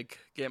gonna like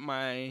get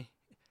my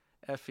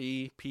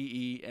FE,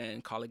 PE,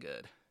 and call it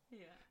good.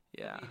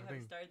 Yeah. Have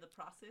you started the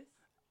process?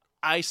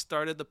 I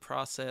started the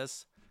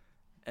process,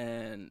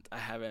 and I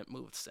haven't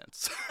moved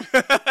since.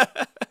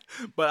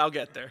 But I'll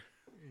get there.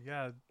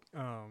 Yeah.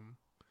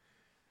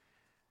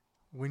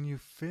 When you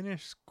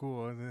finish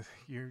school,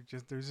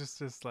 there's just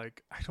this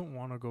like, I don't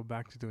want to go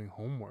back to doing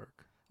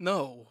homework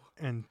No.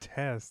 and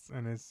tests,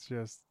 and it's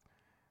just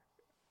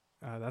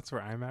that's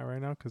where I'm at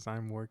right now because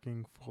I'm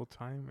working full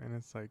time, and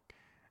it's like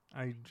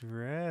I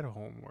dread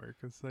homework.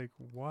 It's like,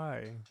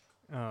 why?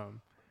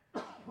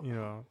 You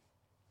know.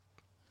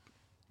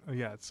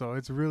 Yeah, so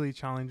it's really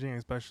challenging,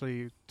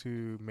 especially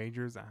to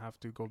majors that have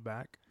to go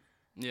back.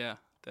 Yeah,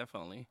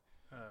 definitely.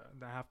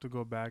 That have to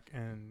go back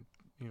and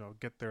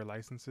get their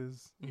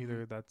licenses. Mhm.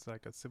 Either that's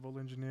like a civil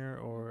engineer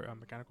or a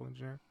mechanical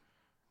engineer.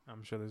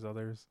 I'm sure there's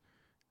others.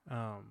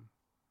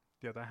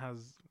 Yeah, that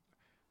has.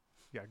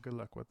 Yeah, good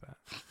luck with that.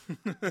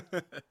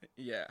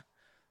 Yeah.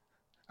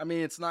 I mean,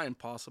 it's not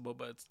impossible,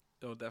 but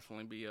it'll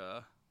definitely be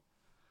a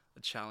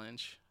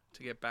challenge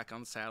to get back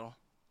on the saddle.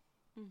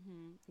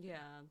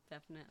 Yeah,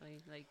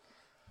 definitely. Like,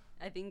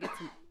 I think it's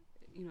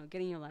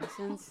getting your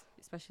license,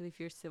 especially if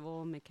you're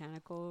civil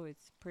mechanical,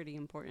 it's pretty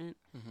important.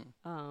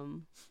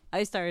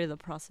 I started the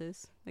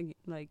process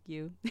like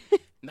you,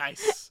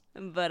 Nice.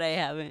 but I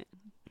haven't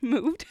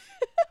moved.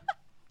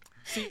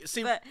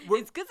 See, But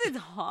it's because it's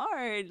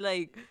hard.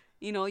 Like,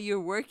 you're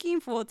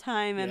working full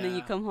time and then you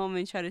Yeah. come home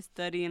and try to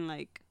study and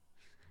like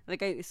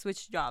I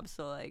switched jobs,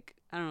 so like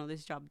I don't know,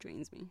 this job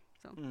drains me.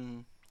 So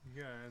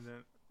Yeah, and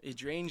then it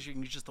drains you,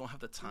 and you just don't have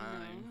the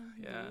time.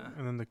 Yeah.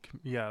 and then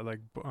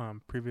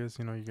previous,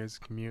 you guys'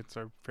 commutes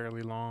are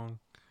fairly long,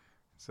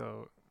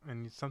 so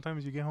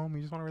sometimes you get home,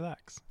 you just want to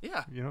relax.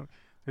 Yeah.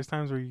 There's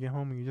times where you get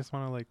home and you just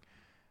want to like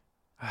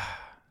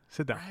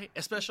sit down. Right.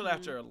 Especially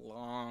after a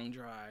long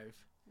drive.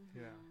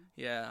 Yeah.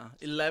 Yeah.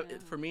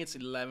 For me, it's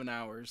 11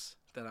 hours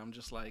that I'm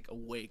just like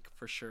awake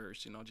for sure.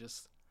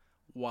 Just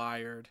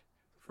wired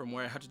from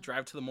where I had to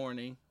drive to the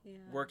morning,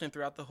 working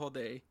throughout the whole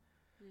day.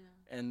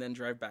 And then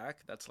drive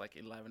back. That's like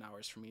 11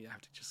 hours for me. I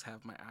have to just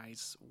have my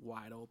eyes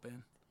wide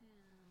open.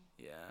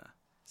 Yeah.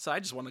 So I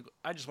just want to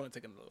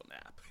take a little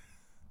nap.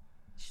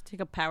 Should take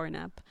a power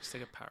nap. Just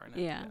take a power nap.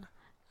 Yeah.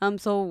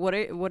 So what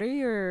are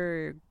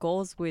your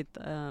goals with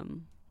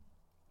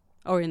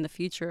or in the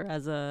future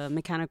as a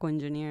mechanical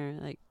engineer?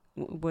 Like,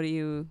 what are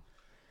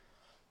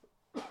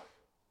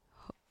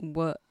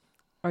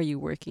you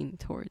working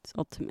towards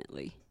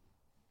ultimately?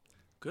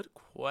 Good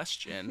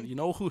question. You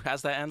know who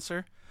has that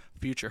answer?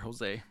 Future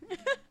Jose.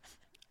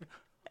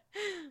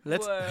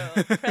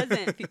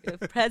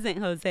 Present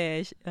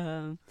Jose.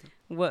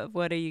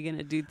 What are you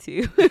gonna do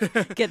to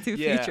get to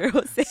future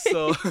Jose?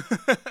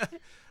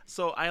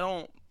 So I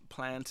don't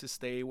plan to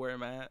stay where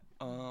I'm at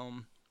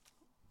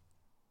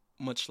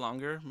much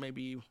longer.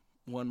 Maybe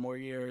one more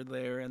year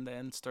there, and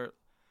then start.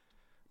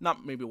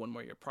 Not maybe one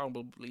more year.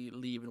 Probably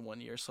leave in 1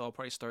 year. So I'll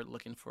probably start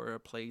looking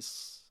for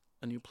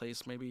a new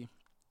place. Maybe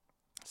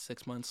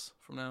 6 months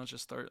from now.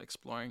 Just start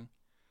exploring.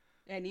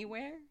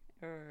 Anywhere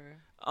or?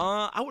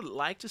 I would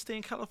like to stay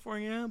in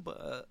California,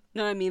 but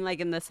no, I mean like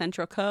in the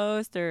Central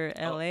Coast or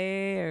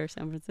LA or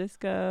San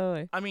Francisco.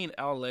 Or... I mean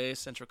LA,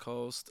 Central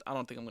Coast. I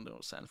don't think I'm gonna go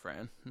to San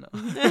Fran. No.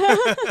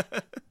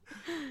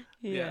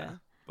 Yeah.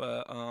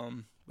 But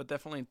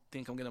definitely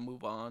think I'm gonna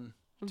move on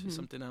to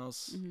something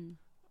else.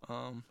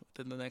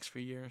 Within the next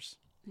few years.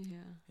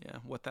 Yeah.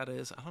 What that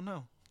is, I don't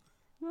know.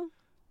 Well,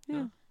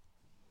 yeah.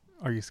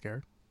 Are you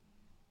scared?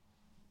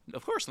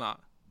 Of course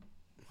not.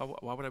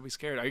 Why would I be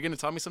scared? Are you going to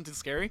tell me something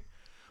scary?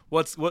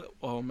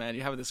 Oh, man,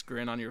 you have this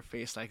grin on your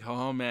face like,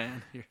 oh,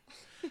 man.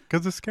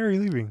 Because it's scary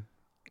leaving.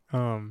 I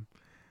know,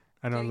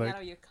 getting like...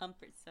 out of your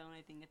comfort zone,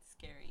 I think it's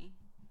scary.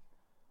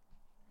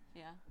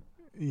 Yeah.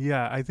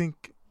 Yeah, I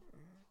think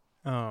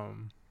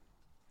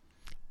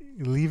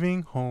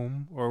leaving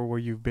home or where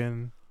you've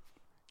been,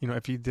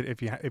 if you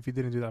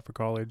didn't do that for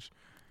college,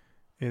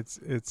 it's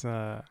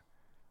kind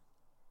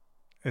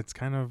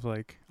of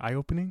like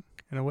eye-opening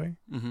in a way.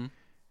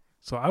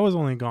 So I was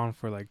only gone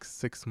for like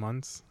 6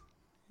 months,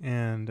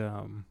 and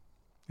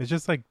it's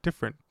just like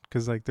different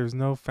because like there's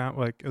no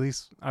like, at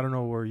least I don't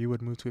know where you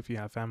would move to if you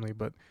have family,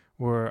 but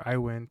where I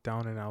went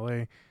down in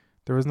LA,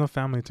 there was no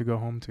family to go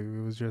home to.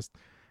 It was just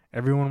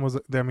everyone was.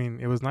 I mean,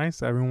 it was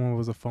nice. Everyone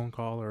was a phone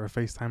call or a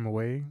FaceTime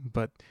away,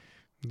 but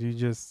you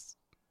just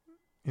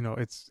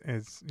it's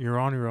you're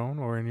on your own,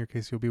 or in your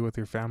case you'll be with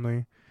your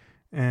family,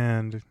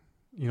 and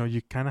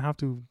you kind of have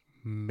to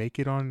make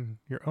it on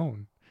your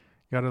own.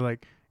 You gotta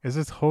like. It's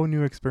this whole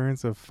new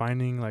experience of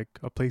finding like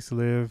a place to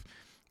live,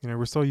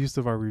 we're so used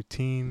to our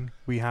routine.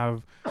 We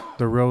have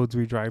the roads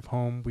we drive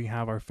home. We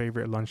have our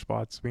favorite lunch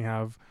spots. We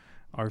have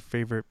our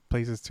favorite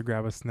places to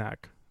grab a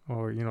snack,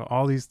 or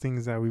all these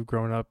things that we've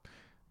grown up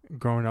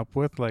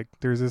with. Like,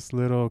 there's this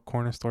little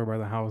corner store by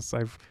the house.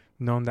 I've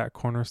known that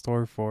corner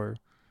store for,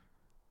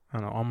 I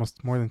don't know,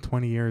 almost more than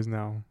 20 years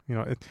now.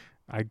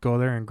 I go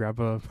there and grab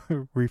a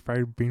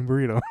refried bean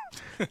burrito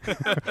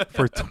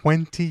for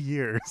 20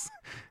 years,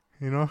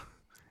 and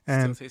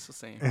still tastes the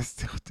same.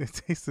 it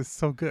tastes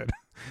so good.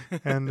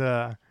 And,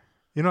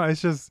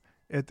 it's just,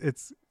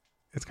 it's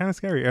kind of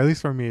scary. At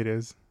least for me, it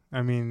is.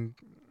 I mean,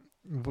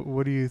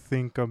 what do you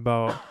think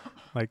about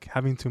like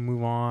having to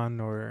move on,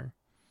 or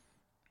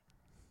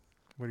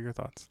what are your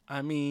thoughts?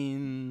 I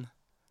mean,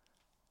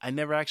 I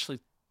never actually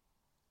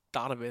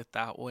thought of it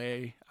that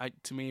way.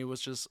 To me, it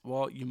was just,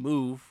 well, you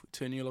move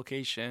to a new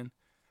location,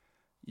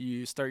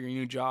 you start your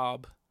new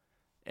job,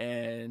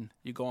 and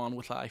you go on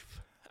with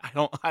life. I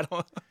don't.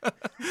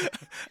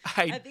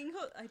 I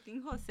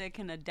think Jose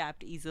can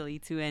adapt easily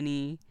to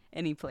any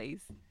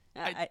place.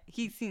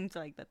 He seems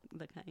like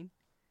the kind.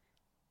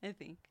 I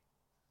think.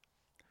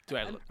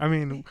 I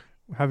mean,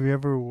 have you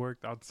ever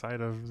worked outside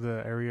of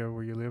the area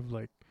where you live?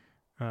 Like,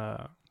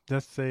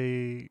 let's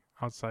say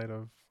outside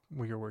of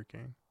where you're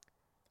working.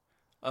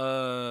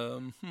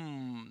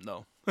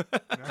 No.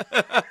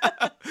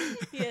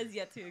 He has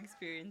yet to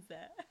experience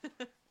that.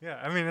 Yeah,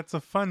 I mean, it's a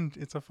fun,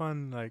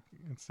 like,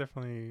 it's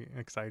definitely an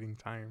exciting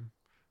time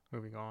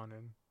moving on,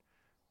 and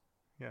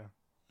yeah.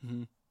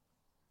 Mm-hmm.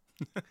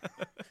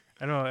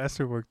 I know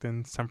Esther worked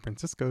in San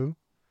Francisco.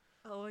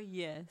 Oh,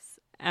 yes.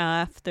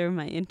 After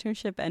my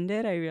internship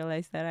ended, I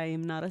realized that I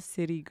am not a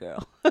city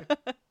girl. Like,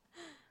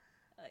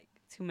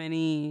 too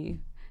many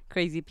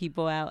crazy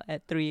people out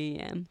at 3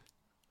 a.m.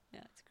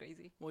 Yeah, it's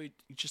crazy. Well, you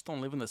just don't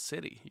live in the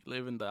city. You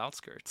live in the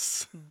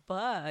outskirts.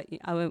 But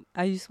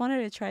I just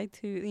wanted to try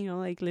to,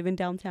 like, live in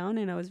downtown,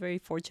 and I was very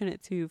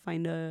fortunate to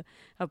find a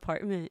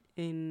apartment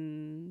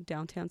in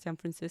downtown San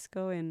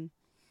Francisco, and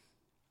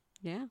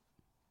yeah.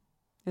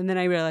 And then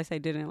I realized I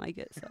didn't like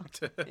it, so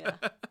yeah.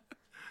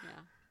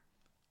 Yeah.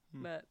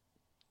 But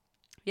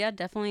yeah,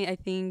 definitely I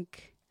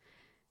think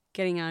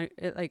getting out,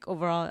 like,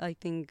 overall, I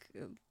think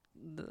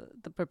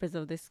the purpose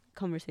of this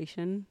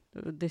conversation,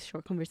 this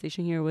short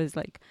conversation here, was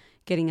like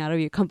getting out of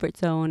your comfort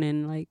zone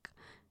and like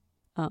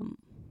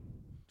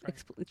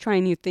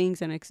trying new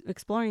things and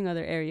exploring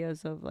other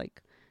areas of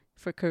like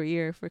for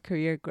career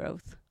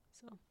growth.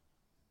 So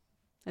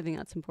I think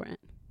that's important.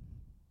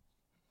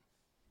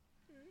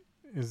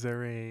 Is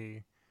there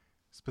a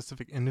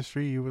specific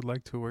industry you would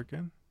like to work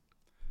in?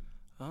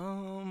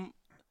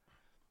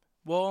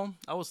 Well,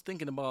 I was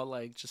thinking about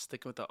like just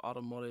sticking with the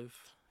automotive,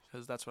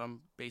 because that's what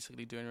I'm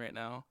basically doing right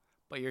now.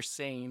 But you're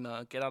saying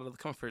get out of the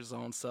comfort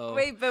zone, so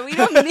wait, but we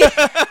don't need.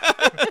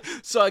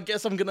 So I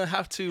guess I'm gonna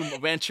have to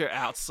venture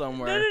out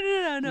somewhere.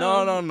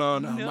 No.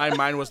 My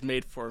mind was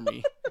made for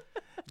me.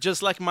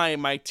 Just like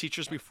my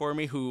teachers before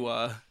me who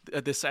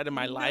decided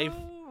my life.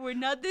 We're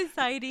not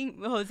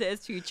deciding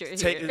Jose's future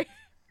here.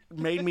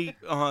 Made me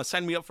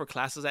sign me up for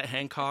classes at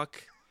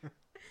Hancock.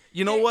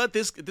 You know what?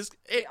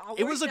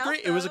 It was a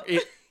great.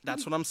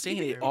 That's what I'm saying.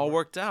 It all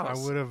worked out. I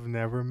would have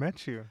never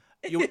met you.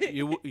 You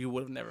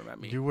would have never met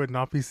me. You would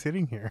not be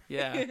sitting here.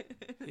 Yeah.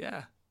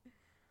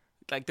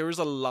 Like there was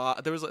a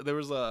lot. It was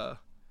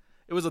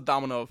a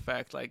domino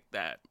effect like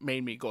that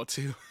made me go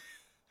to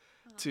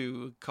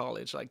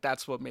college. Like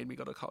that's what made me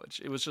go to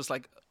college. It was just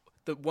like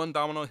the one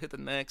domino hit the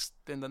next,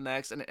 then the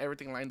next, and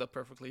everything lined up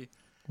perfectly.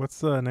 What's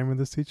the name of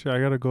this teacher? I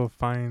gotta go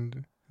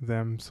find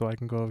them so I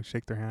can go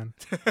shake their hand.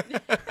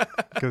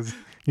 Because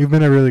you've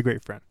been a really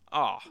great friend.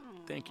 Oh,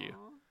 thank you.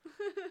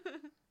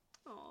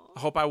 I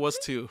hope I was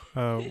too.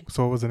 So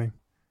what was the name?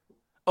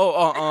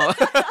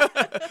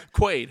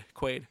 Quaid.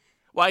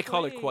 Well, I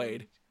call her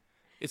Quaid.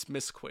 It's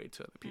Miss Quaid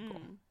to other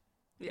people.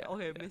 Yeah,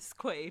 okay, yeah. Miss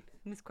Quaid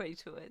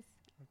to us.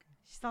 Okay.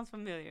 She sounds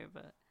familiar,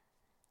 but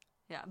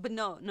yeah, but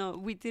no,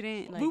 we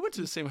didn't. Like, we went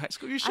to the same high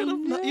school. You should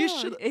have. You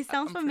should. It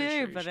sounds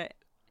familiar, sure but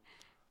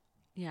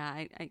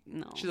I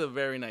know. She's a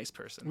very nice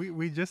person.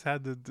 We just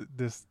had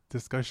this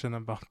discussion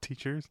about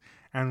teachers,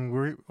 and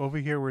we're over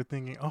here. We're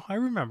thinking, oh, I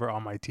remember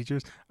all my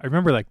teachers. I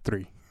remember like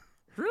 3.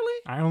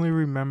 Really? I only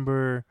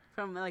remember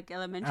from like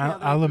elementary.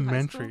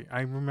 Elementary.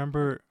 I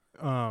remember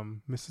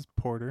Mrs.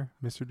 Porter,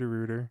 Mr.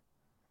 DeRuiter,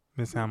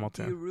 Miss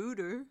Hamilton.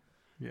 DeRuiter.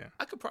 Yeah.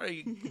 I could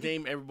probably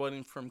name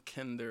everybody from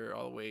kinder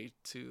all the way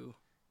to.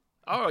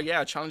 Oh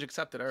yeah, challenge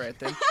accepted. All right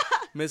then.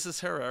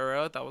 Mrs.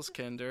 Herrera, that was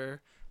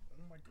kinder.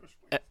 Oh my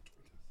gosh.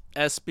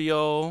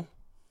 SBO.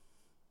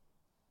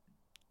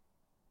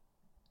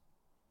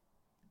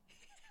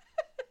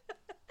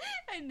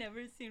 I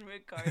never seen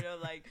Ricardo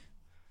like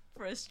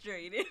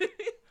frustrated.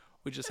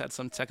 We just had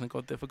some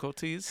technical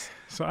difficulties.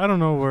 So I don't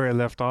know where it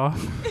left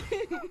off.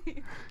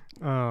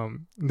 I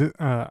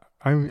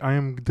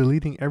am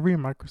deleting every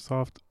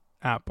Microsoft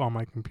app on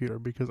my computer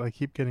because I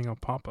keep getting a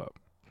pop-up.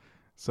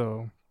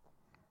 So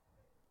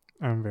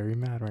I'm very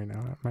mad right now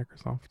at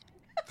Microsoft.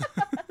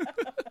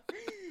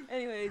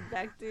 Anyway,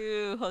 back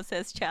to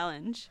Jose's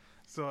challenge.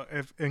 So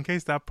if in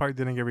case that part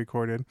didn't get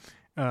recorded,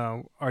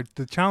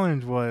 The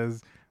challenge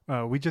was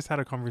we just had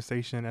a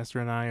conversation, Esther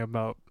and I,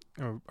 about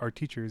our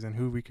teachers and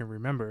who we can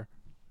remember.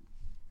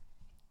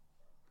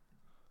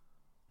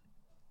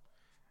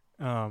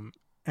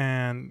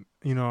 And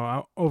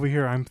over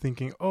here I'm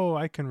thinking, oh,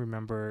 I can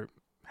remember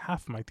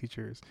half my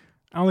teachers.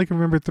 I only can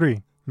remember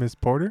 3: Miss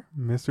Porter,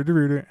 Mr.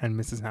 DeRuiter, and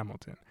Mrs.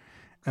 Hamilton,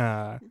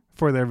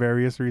 for their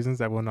various reasons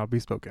that will not be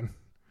spoken.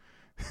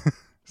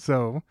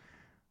 So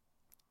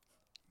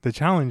the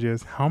challenge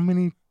is, how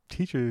many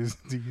teachers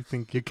do you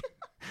think you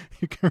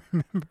can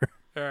remember?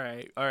 All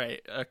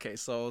right. Okay,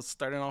 so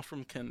starting off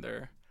from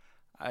kinder,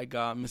 I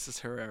got Mrs.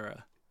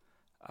 Herrera,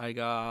 I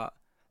got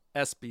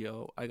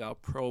Espio, I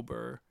got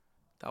Prober.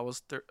 That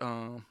was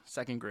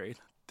second grade.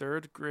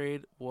 Third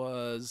grade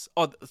was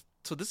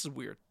so this is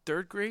weird.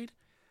 Third grade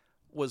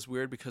was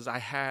weird because I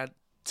had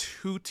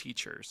 2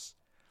 teachers.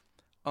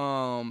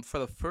 For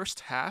the first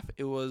half,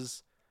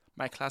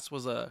 my class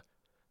was a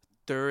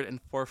 3rd and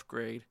 4th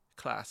grade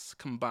class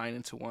combined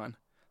into one,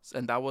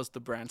 and that was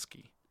the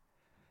Bransky.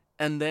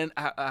 And then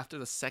after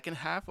the second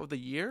half of the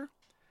year,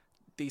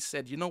 they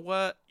said, you know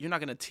what? You're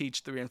not going to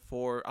teach 3 and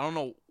 4. I don't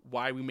know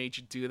why we made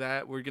you do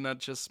that. We're going to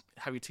just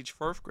have you teach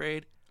 4th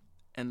grade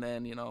and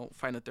then,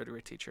 find a 3rd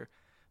grade teacher.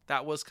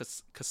 That was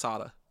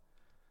Casada.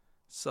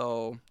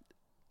 So,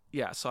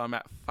 yeah, so I'm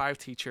at 5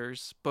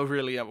 teachers, but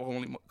really I've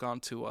only been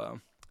to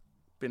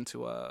 4th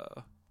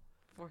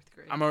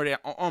grade. I'm only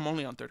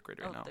on 3rd grade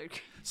right now. 3rd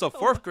grade. So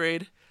 4th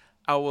grade,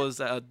 I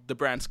was at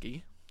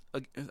Dobransky.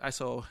 I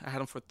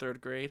had him for 3rd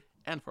grade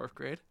and 4th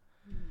grade.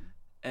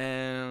 Mm-hmm.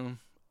 And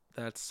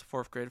that's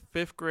 4th grade.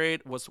 5th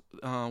grade was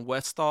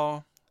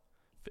Westall.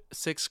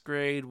 6th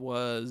grade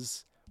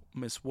was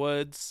Miss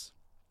Woods.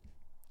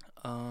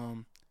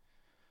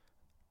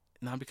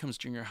 Now it becomes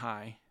junior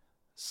high.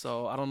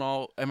 So I don't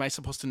know. Am I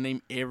supposed to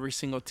name every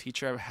single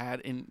teacher I've had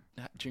in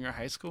junior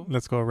high school?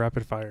 Let's go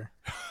rapid fire.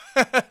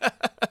 All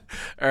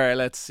right,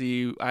 let's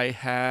see. I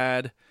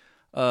had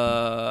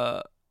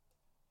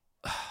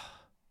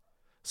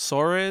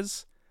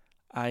Soares.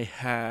 I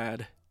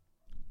had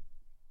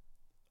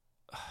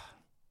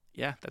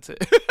yeah, that's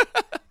it.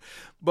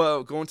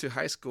 But going to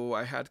high school,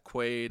 I had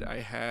Quaid. I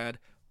had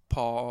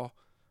Paulus.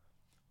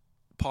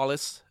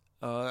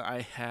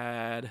 I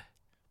had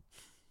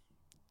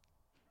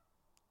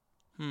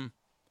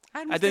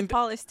I think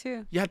Paulus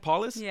too. You had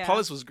Paulus? Yeah.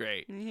 Paulus was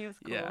great. He was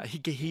cool. Yeah,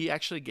 he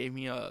actually gave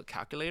me a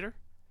calculator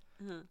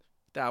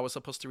that I was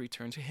supposed to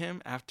return to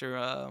him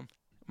after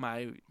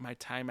my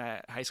time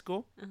at high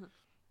school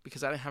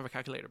because I didn't have a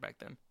calculator back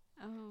then.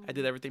 Oh. I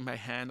did everything by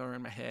hand or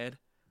in my head.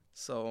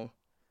 So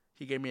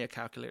he gave me a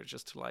calculator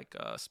just to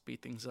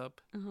speed things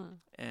up.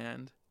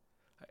 And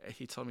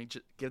he told me,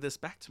 give this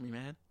back to me,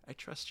 man. I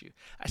trust you.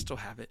 I still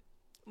have it.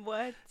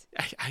 What?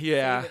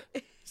 Yeah.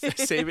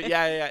 Save it.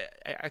 Yeah.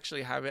 I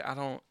actually have it. I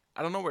don't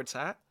know where it's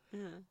at,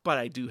 but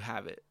I do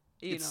have it.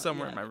 It's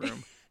somewhere in my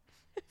room.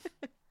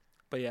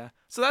 But yeah.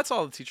 So that's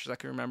all the teachers I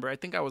can remember. I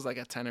think I was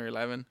at 10 or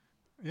 11.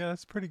 Yeah,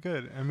 that's pretty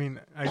good. I mean,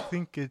 I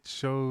think it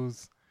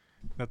shows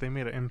that they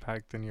made an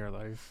impact in your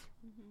life,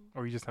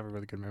 or you just have a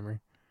really good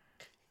memory.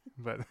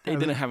 But they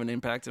didn't have an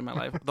impact in my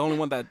life. The only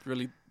ones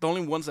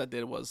that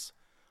did was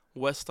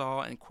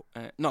Westall and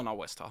not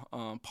Westall.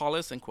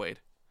 Paulus and Quaid.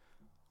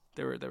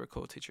 They were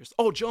cool teachers.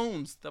 Oh,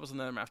 Jones, that was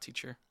another math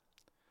teacher.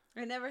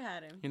 I never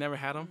had him. You never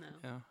had him? No.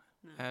 Yeah,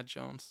 no. I had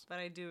Jones. But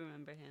I do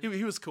remember him.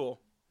 He was cool.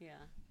 Yeah.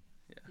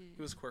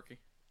 He was quirky.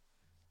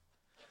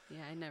 Yeah,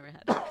 I never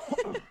had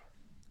him.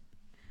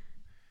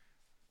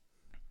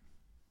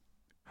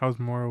 How's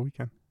Memorial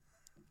Weekend?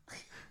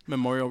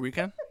 Memorial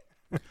Weekend?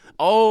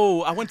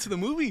 Oh, I went to the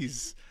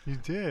movies. You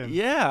did?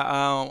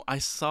 Yeah. I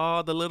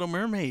saw The Little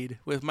Mermaid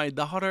with my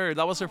daughter.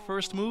 That was her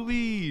first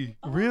movie.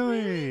 Oh,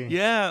 really?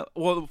 Yeah.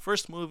 Well, the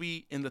first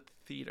movie in the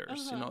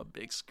theaters, a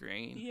big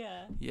screen.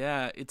 Yeah.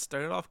 Yeah. It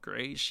started off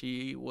great.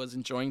 She was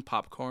enjoying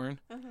popcorn.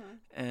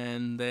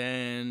 And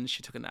then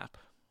she took a nap.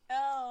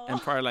 Oh.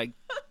 And probably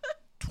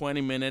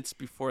 20 minutes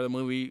before the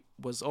movie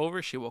was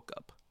over, she woke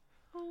up.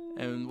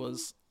 And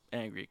was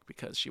angry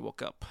because she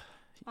woke up.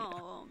 Yeah.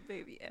 Oh,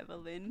 baby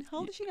Evelyn. How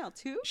old is she now?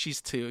 2?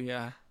 She's 2,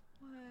 yeah.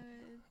 What?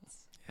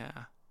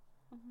 Yeah.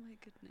 Oh my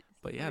goodness.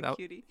 But yeah, that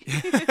cutie.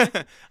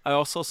 I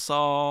also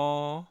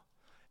saw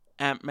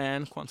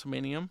Ant-Man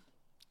Quantumanium.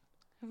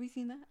 Have we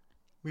seen that?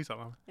 We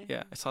saw that.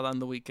 Yeah, I saw that on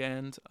the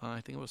weekend.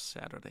 I think it was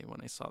Saturday when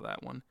I saw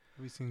that one.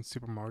 Have you seen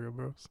Super Mario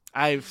Bros?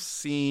 I've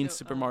seen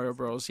Super Mario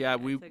Bros. Yeah,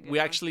 we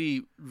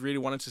actually really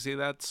wanted to see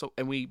that,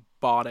 and we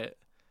bought it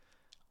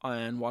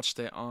and watched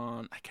it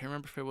on, I can't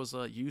remember if it was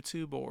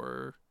YouTube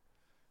or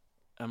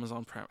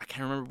Amazon Prime. I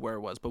can't remember where it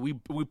was, but we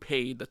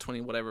paid the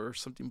 20 whatever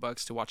something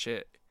bucks to watch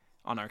it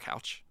on our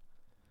couch.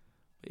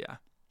 But yeah,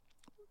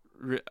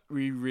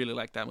 we really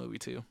liked that movie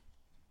too.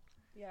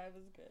 Yeah, it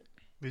was good.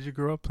 Did you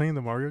grow up playing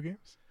the Mario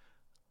games?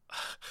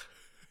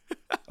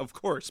 Of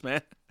course,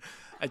 man.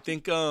 I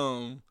think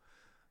one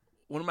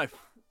of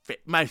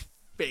my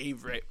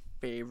favorite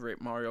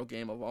Mario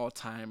game of all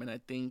time, and I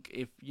think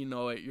if you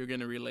know it, you're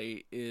gonna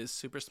relate, is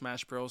Super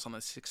Smash Bros. On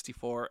the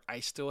 64. I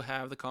still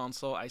have the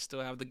console. I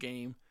still have the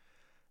game.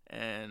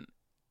 And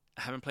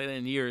I haven't played it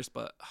in years,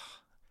 but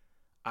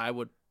I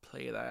would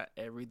play that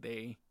every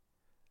day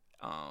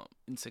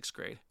in 6th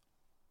grade.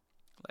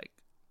 Like,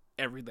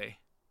 every day.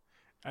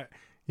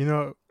 You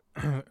know,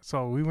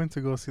 so we went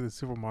to go see the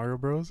Super Mario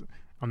Bros.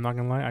 I'm not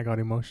gonna lie, I got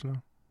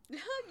emotional.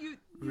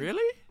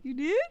 Really? You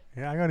did?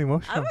 Yeah, I got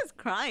emotional. I was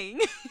crying.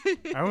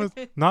 I was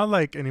not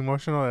like an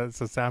emotional. It's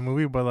a sad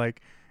movie, but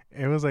like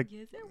it was like.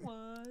 Yes, it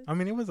was. I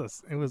mean, it was.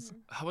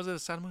 How was it a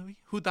sad movie?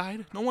 Who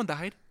died? No one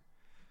died.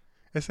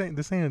 This ain't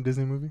a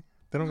Disney movie.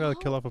 They don't gotta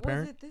kill off a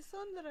parent. Was it this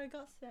one that I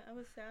got sad? I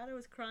was sad. I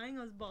was crying.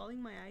 I was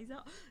bawling my eyes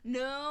out.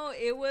 No,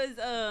 it was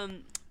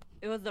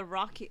the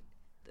Rocket,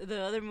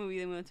 the other movie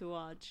they went to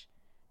watch,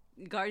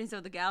 Guardians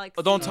of the Galaxy.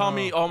 Oh, don't tell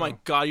me. Oh my oh.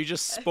 God, you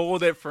just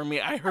spoiled it for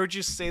me. I heard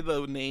you say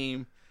the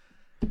name.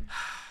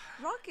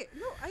 Rocket.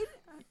 No, I.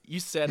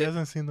 You said He it.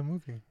 hasn't seen the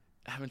movie.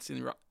 I haven't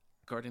seen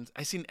Guardians.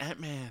 I seen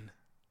Ant-Man.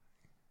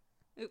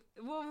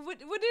 Well, what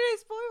did I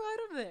spoil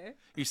out of there?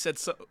 You said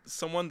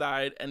someone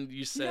died, and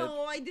you said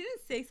No, I didn't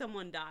say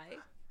someone died.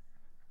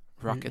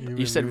 Rocket. You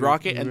You said alluded-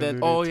 Rocket, you and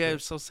then alluded oh to yeah, it.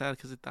 it's so sad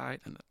because it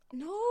died. And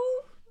No,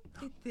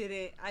 it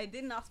didn't. I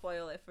did not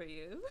spoil it for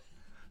you.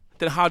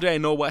 then how do I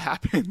know what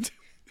happened?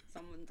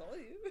 Someone told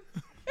you.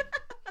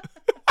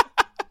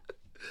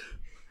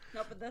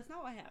 No, but that's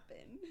not what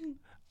happened.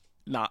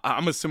 Nah,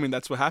 I'm assuming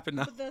that's what happened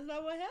now. But that's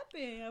not what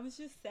happened. I was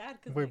just sad.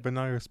 Cause Wait, but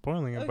now you're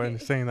spoiling it by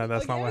saying that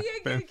that's not what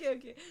happened.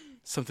 Okay.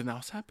 Something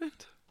else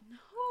happened.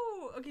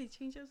 No. Okay,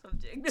 change the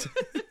subject.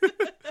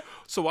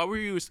 So why were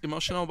you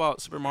emotional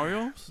about Super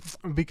Mario?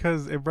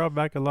 Because it brought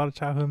back a lot of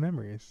childhood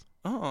memories,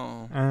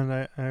 Oh, and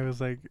I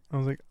was like,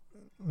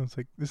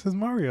 this is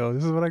Mario.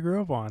 This is what I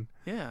grew up on,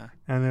 yeah,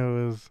 and it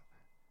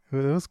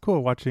was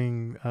cool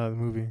watching the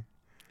movie.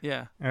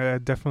 yeah.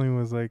 It definitely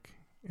was like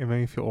it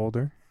made me feel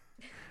older,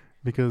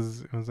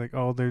 because it was like,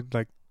 oh, they're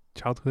like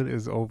childhood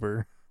is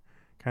over,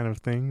 kind of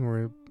thing.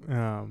 Where,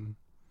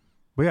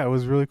 but yeah, it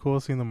was really cool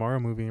seeing the Mario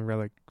movie and we're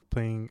like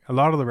playing. A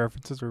lot of the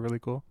references were really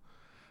cool.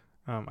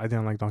 I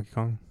didn't like Donkey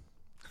Kong.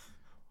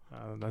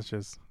 That's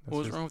What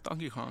was wrong with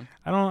Donkey Kong?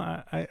 I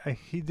don't.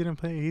 He didn't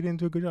play. He didn't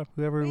do a good job.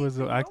 Whoever was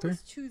the actor. I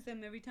always choose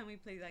them every time we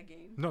play that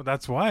game. No,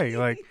 that's why.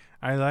 Like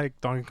I like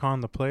Donkey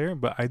Kong the player,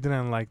 but I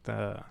didn't like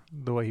the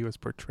way he was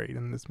portrayed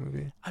in this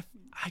movie. I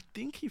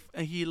think he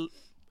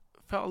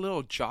felt a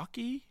little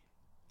jockey,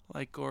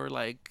 or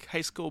like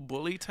high school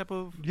bully type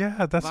of. Yeah,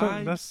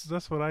 vibes.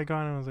 that's what I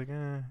got, and I was like,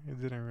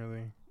 it didn't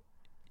really.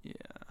 Yeah.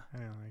 I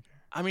didn't like it.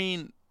 I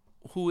mean,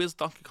 who is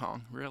Donkey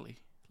Kong really?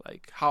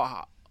 Like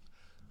how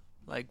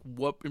like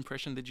what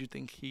impression did you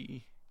think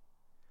he?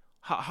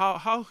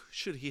 How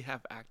should he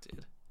have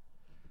acted?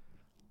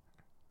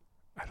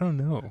 I don't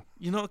know.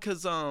 You know,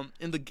 because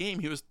in the game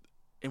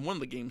in one of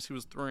the games he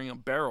was throwing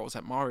barrels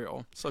at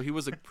Mario, so he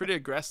was pretty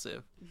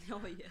aggressive.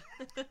 Oh yeah.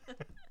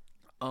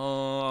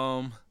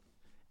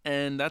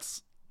 And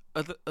that's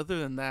other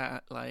than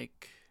that,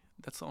 like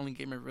that's the only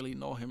game I really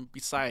know him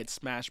besides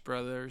Smash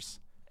Brothers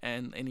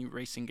and any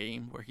racing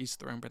game where he's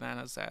throwing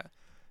bananas at,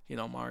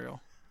 Mario.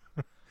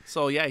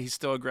 So yeah, he's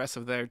still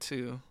aggressive there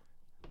too.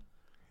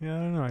 Yeah, I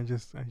don't know. I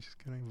just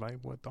couldn't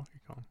vibe with Donkey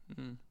Kong.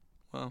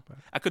 Well,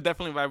 I could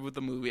definitely vibe with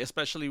the movie,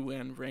 especially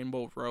when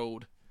Rainbow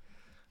Road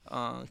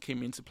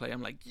came into play.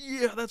 I'm like,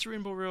 yeah, that's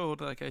Rainbow Road.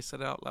 Like I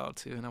said it out loud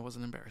too, and I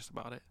wasn't embarrassed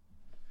about it.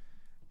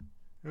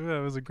 Yeah,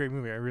 it was a great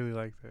movie. I really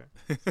liked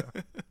it. So.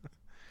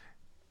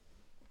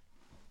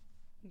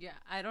 Yeah,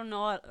 I don't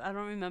know. I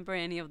don't remember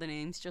any of the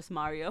names. Just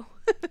Mario.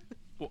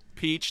 Well,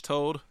 Peach,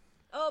 Toad,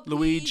 Oh,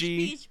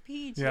 Luigi.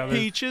 Peach. Yeah,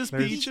 Peaches.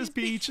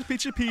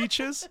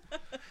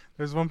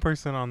 There's one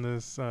person on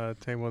this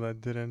table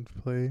that didn't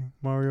play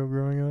Mario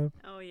growing up.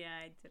 Oh yeah,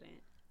 I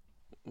didn't.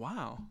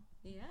 Wow.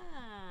 Yeah.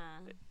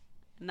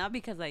 Not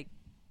because I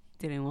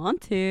didn't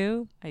want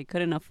to. I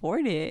couldn't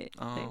afford it.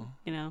 Oh.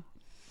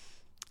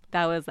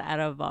 That was out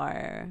of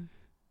our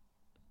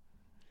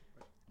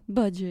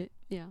budget.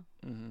 Yeah.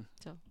 Mm-hmm.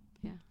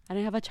 Yeah. I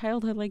didn't have a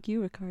childhood like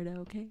you, Ricardo,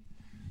 okay?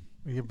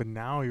 Yeah, but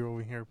now you're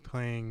over here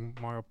playing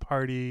Mario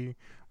Party,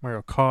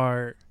 Mario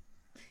Kart.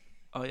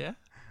 Oh yeah.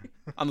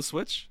 On the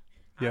Switch.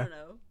 Yeah. I don't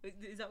know.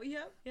 Is that what you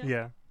have?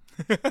 Yeah.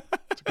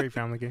 It's a great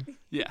family game.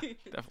 Yeah,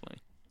 definitely.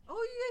 Oh,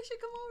 you guys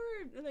should come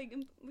over. Like,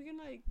 we can,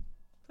 like,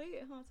 play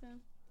it, huh,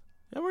 Sam?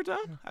 Yeah, we're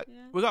done.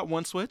 Yeah. We got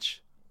one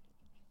Switch.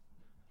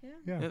 Yeah.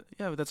 Yeah.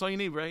 Yeah, that's all you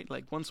need, right?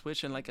 Like one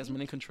Switch and like as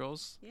many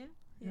controls. Yeah.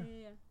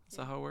 That's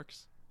how it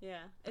works.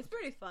 Yeah. It's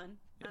pretty fun.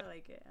 Yeah. I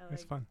like it.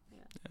 It's fun.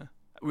 Yeah.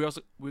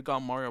 We got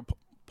Mario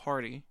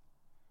Party.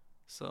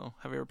 So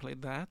have you ever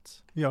played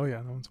that? Yeah, oh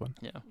yeah, that one's fun.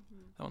 Yeah,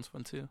 that one's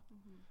fun too.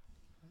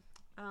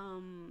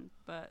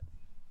 But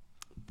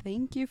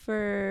thank you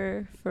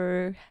for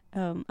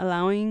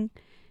allowing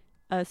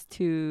us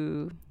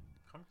to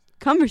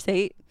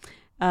conversate.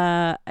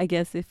 I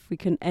guess if we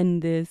can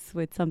end this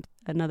with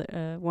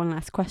one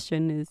last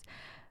question is,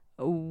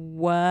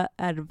 what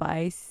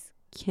advice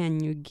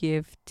can you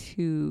give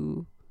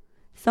to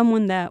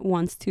someone that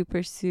wants to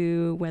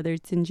pursue, whether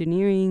it's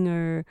engineering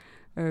or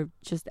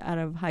just out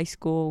of high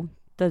school,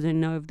 doesn't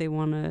know if they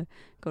want to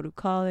go to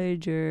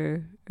college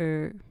or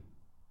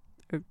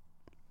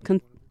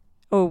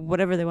or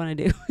whatever they want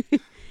to do.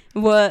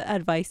 What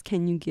advice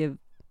can you give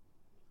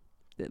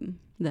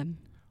them?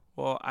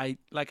 Well,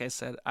 like I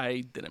said,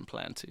 I didn't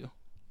plan to,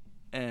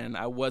 and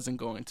I wasn't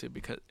going to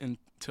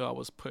until I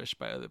was pushed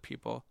by other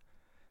people.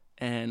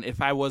 And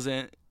if I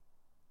wasn't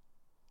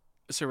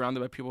surrounded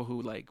by people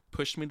who like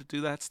pushed me to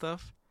do that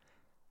stuff,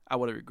 I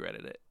would have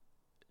regretted it.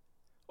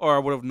 Or I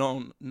would have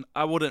known.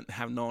 I wouldn't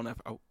have known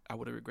if I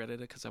would have regretted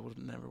it, because I would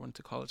have never went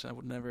to college and I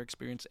would never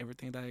experience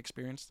everything that I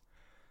experienced.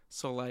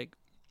 So like,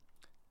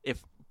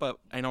 but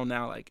I know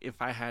now, like,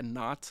 if I had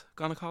not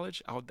gone to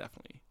college, I would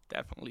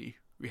definitely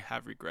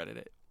have regretted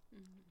it.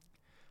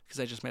 Because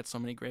I just met so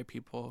many great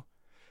people.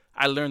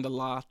 I learned a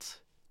lot,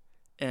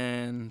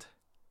 and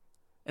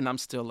I'm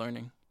still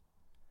learning.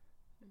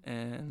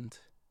 And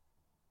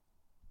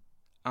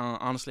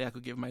honestly, I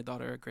could give my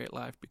daughter a great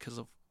life because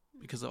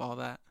of all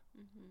that.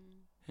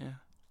 Yeah.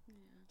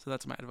 So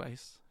that's my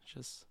advice.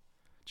 Just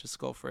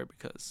go for it,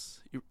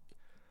 because you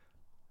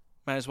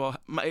might as well.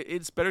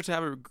 It's better to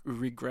have a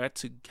regret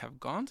to have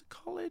gone to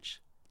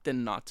college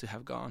than not to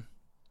have gone.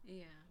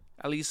 Yeah.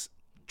 At least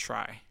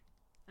try.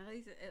 At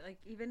least, like,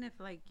 even if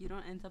like you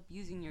don't end up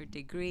using your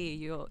degree,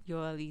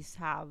 you'll at least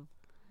have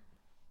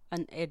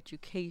an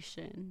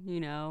education. You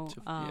know.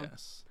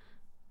 Yes.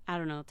 I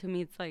don't know. To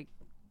me, it's like,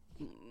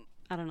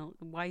 I don't know,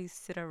 why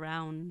sit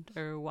around,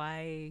 or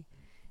why.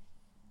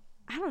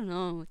 I don't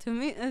know. To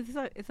me,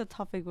 it's a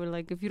topic where,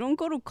 like, if you don't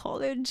go to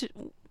college,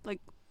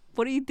 like,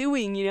 what are you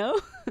doing, you know?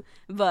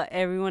 But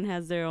everyone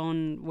has their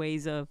own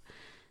ways of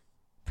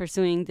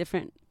pursuing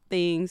different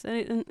things.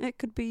 And it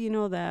could be, you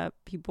know, that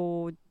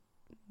people would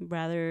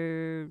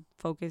rather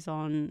focus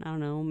on, I don't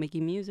know,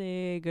 making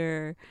music,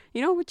 or,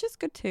 you know, which is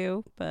good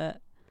too.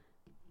 But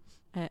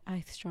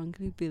I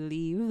strongly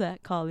believe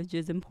that college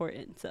is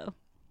important. So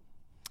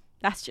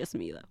that's just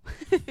me,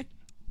 though.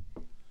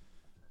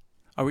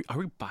 Are we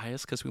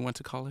biased because we went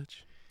to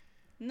college?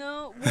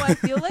 No, well, I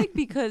feel like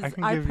because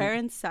our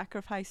parents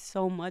sacrificed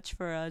so much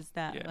for us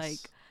that, yes. like,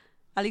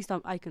 at least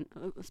I can,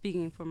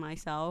 speaking for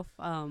myself,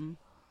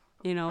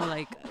 you know,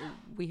 like,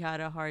 we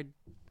had a hard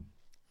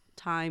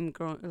time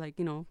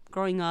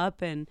growing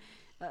up, and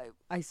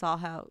I saw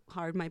how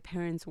hard my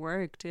parents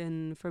worked,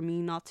 and for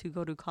me not to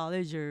go to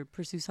college or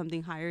pursue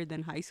something higher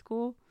than high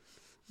school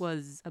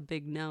was a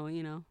big no,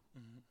 you know.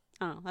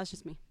 I don't know, that's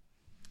just me.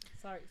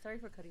 Sorry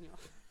for cutting you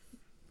off.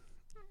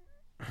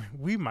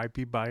 We might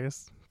be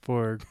biased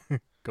for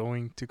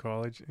going to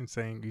college and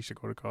saying you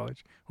should go to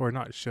college, or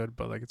not should,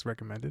 but like it's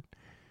recommended,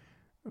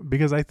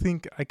 because I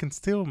think I can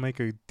still make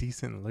a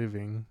decent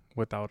living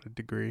without a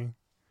degree.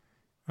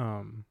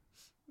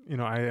 You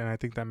know, I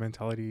think that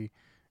mentality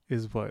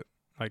is what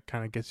like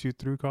kind of gets you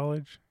through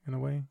college in a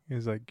way,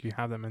 is like you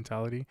have that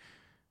mentality.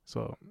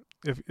 So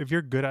if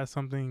you're good at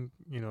something,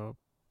 you know,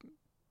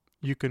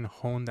 you can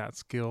hone that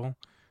skill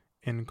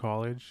in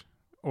college,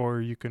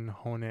 or you can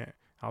hone it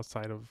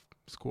outside of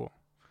school.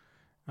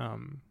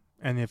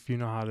 And if you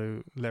know how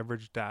to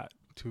leverage that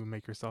to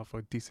make yourself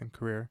a decent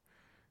career,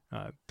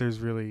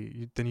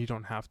 then you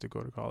don't have to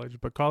go to college.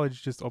 But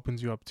college just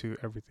opens you up to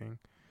everything,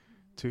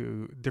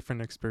 to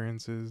different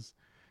experiences.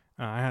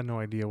 I had no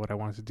idea what I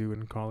wanted to do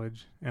in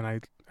college, and I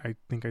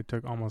think I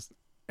took almost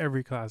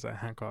every class at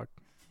Hancock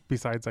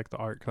besides like the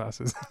art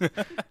classes.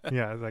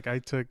 Yeah, like I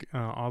took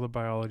all the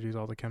biologies,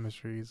 all the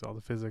chemistries, all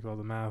the physics, all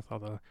the math, all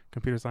the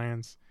computer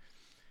science.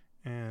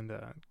 And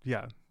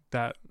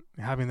that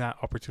having that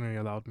opportunity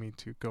allowed me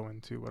to go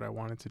into what I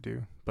wanted to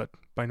do, but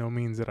by no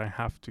means that I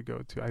have to go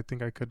to. I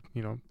think I could,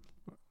 you know,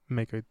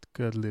 make a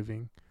good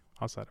living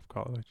outside of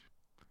college.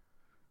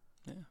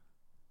 Yeah.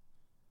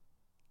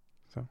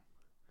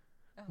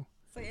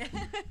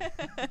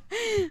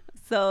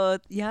 So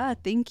yeah,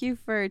 thank you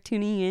for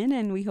tuning in,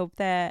 and we hope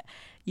that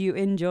you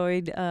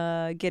enjoyed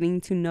getting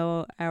to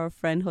know our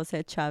friend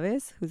Jose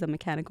Chavez, who's a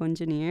mechanical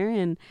engineer,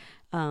 and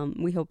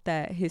we hope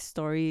that his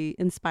story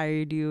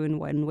inspired you in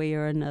one way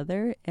or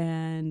another.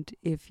 And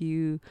if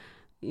you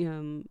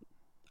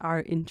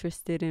are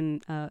interested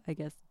in I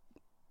guess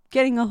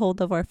getting a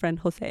hold of our friend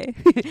Jose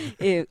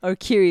or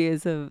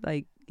curious of,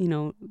 like,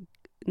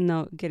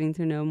 getting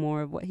to know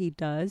more of what he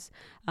does,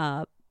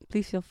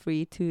 please feel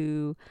free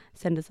to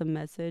send us a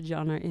message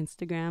on our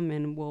Instagram,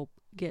 and we'll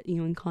get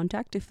you in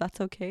contact, if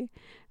that's okay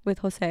with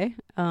Jose.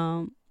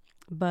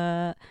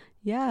 But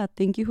yeah,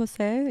 thank you,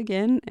 Jose,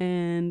 again,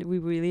 and we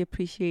really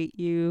appreciate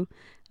you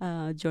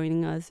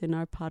joining us in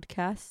our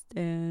podcast.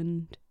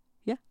 And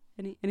yeah,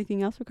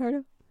 anything else,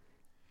 Ricardo?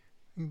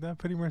 That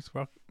pretty much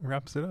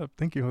wraps it up.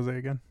 Thank you, Jose,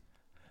 again.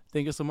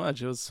 Thank you so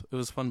much. It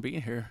was fun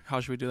being here.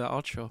 How should we do that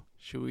outro?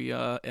 Should we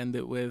end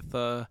it with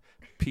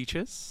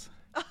peaches?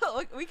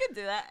 Oh, we can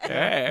do that. All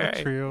right.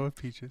 A trio of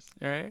peaches.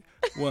 All right.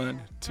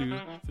 1, 2,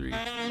 3.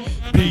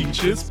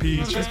 Peaches,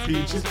 peaches,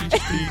 peaches,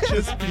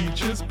 peaches,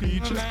 peaches, peaches,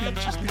 peaches,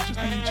 peaches,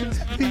 peaches,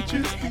 peaches,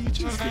 peaches,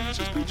 peaches,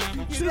 peaches,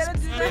 peaches,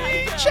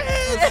 peaches.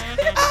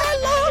 I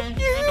love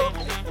you.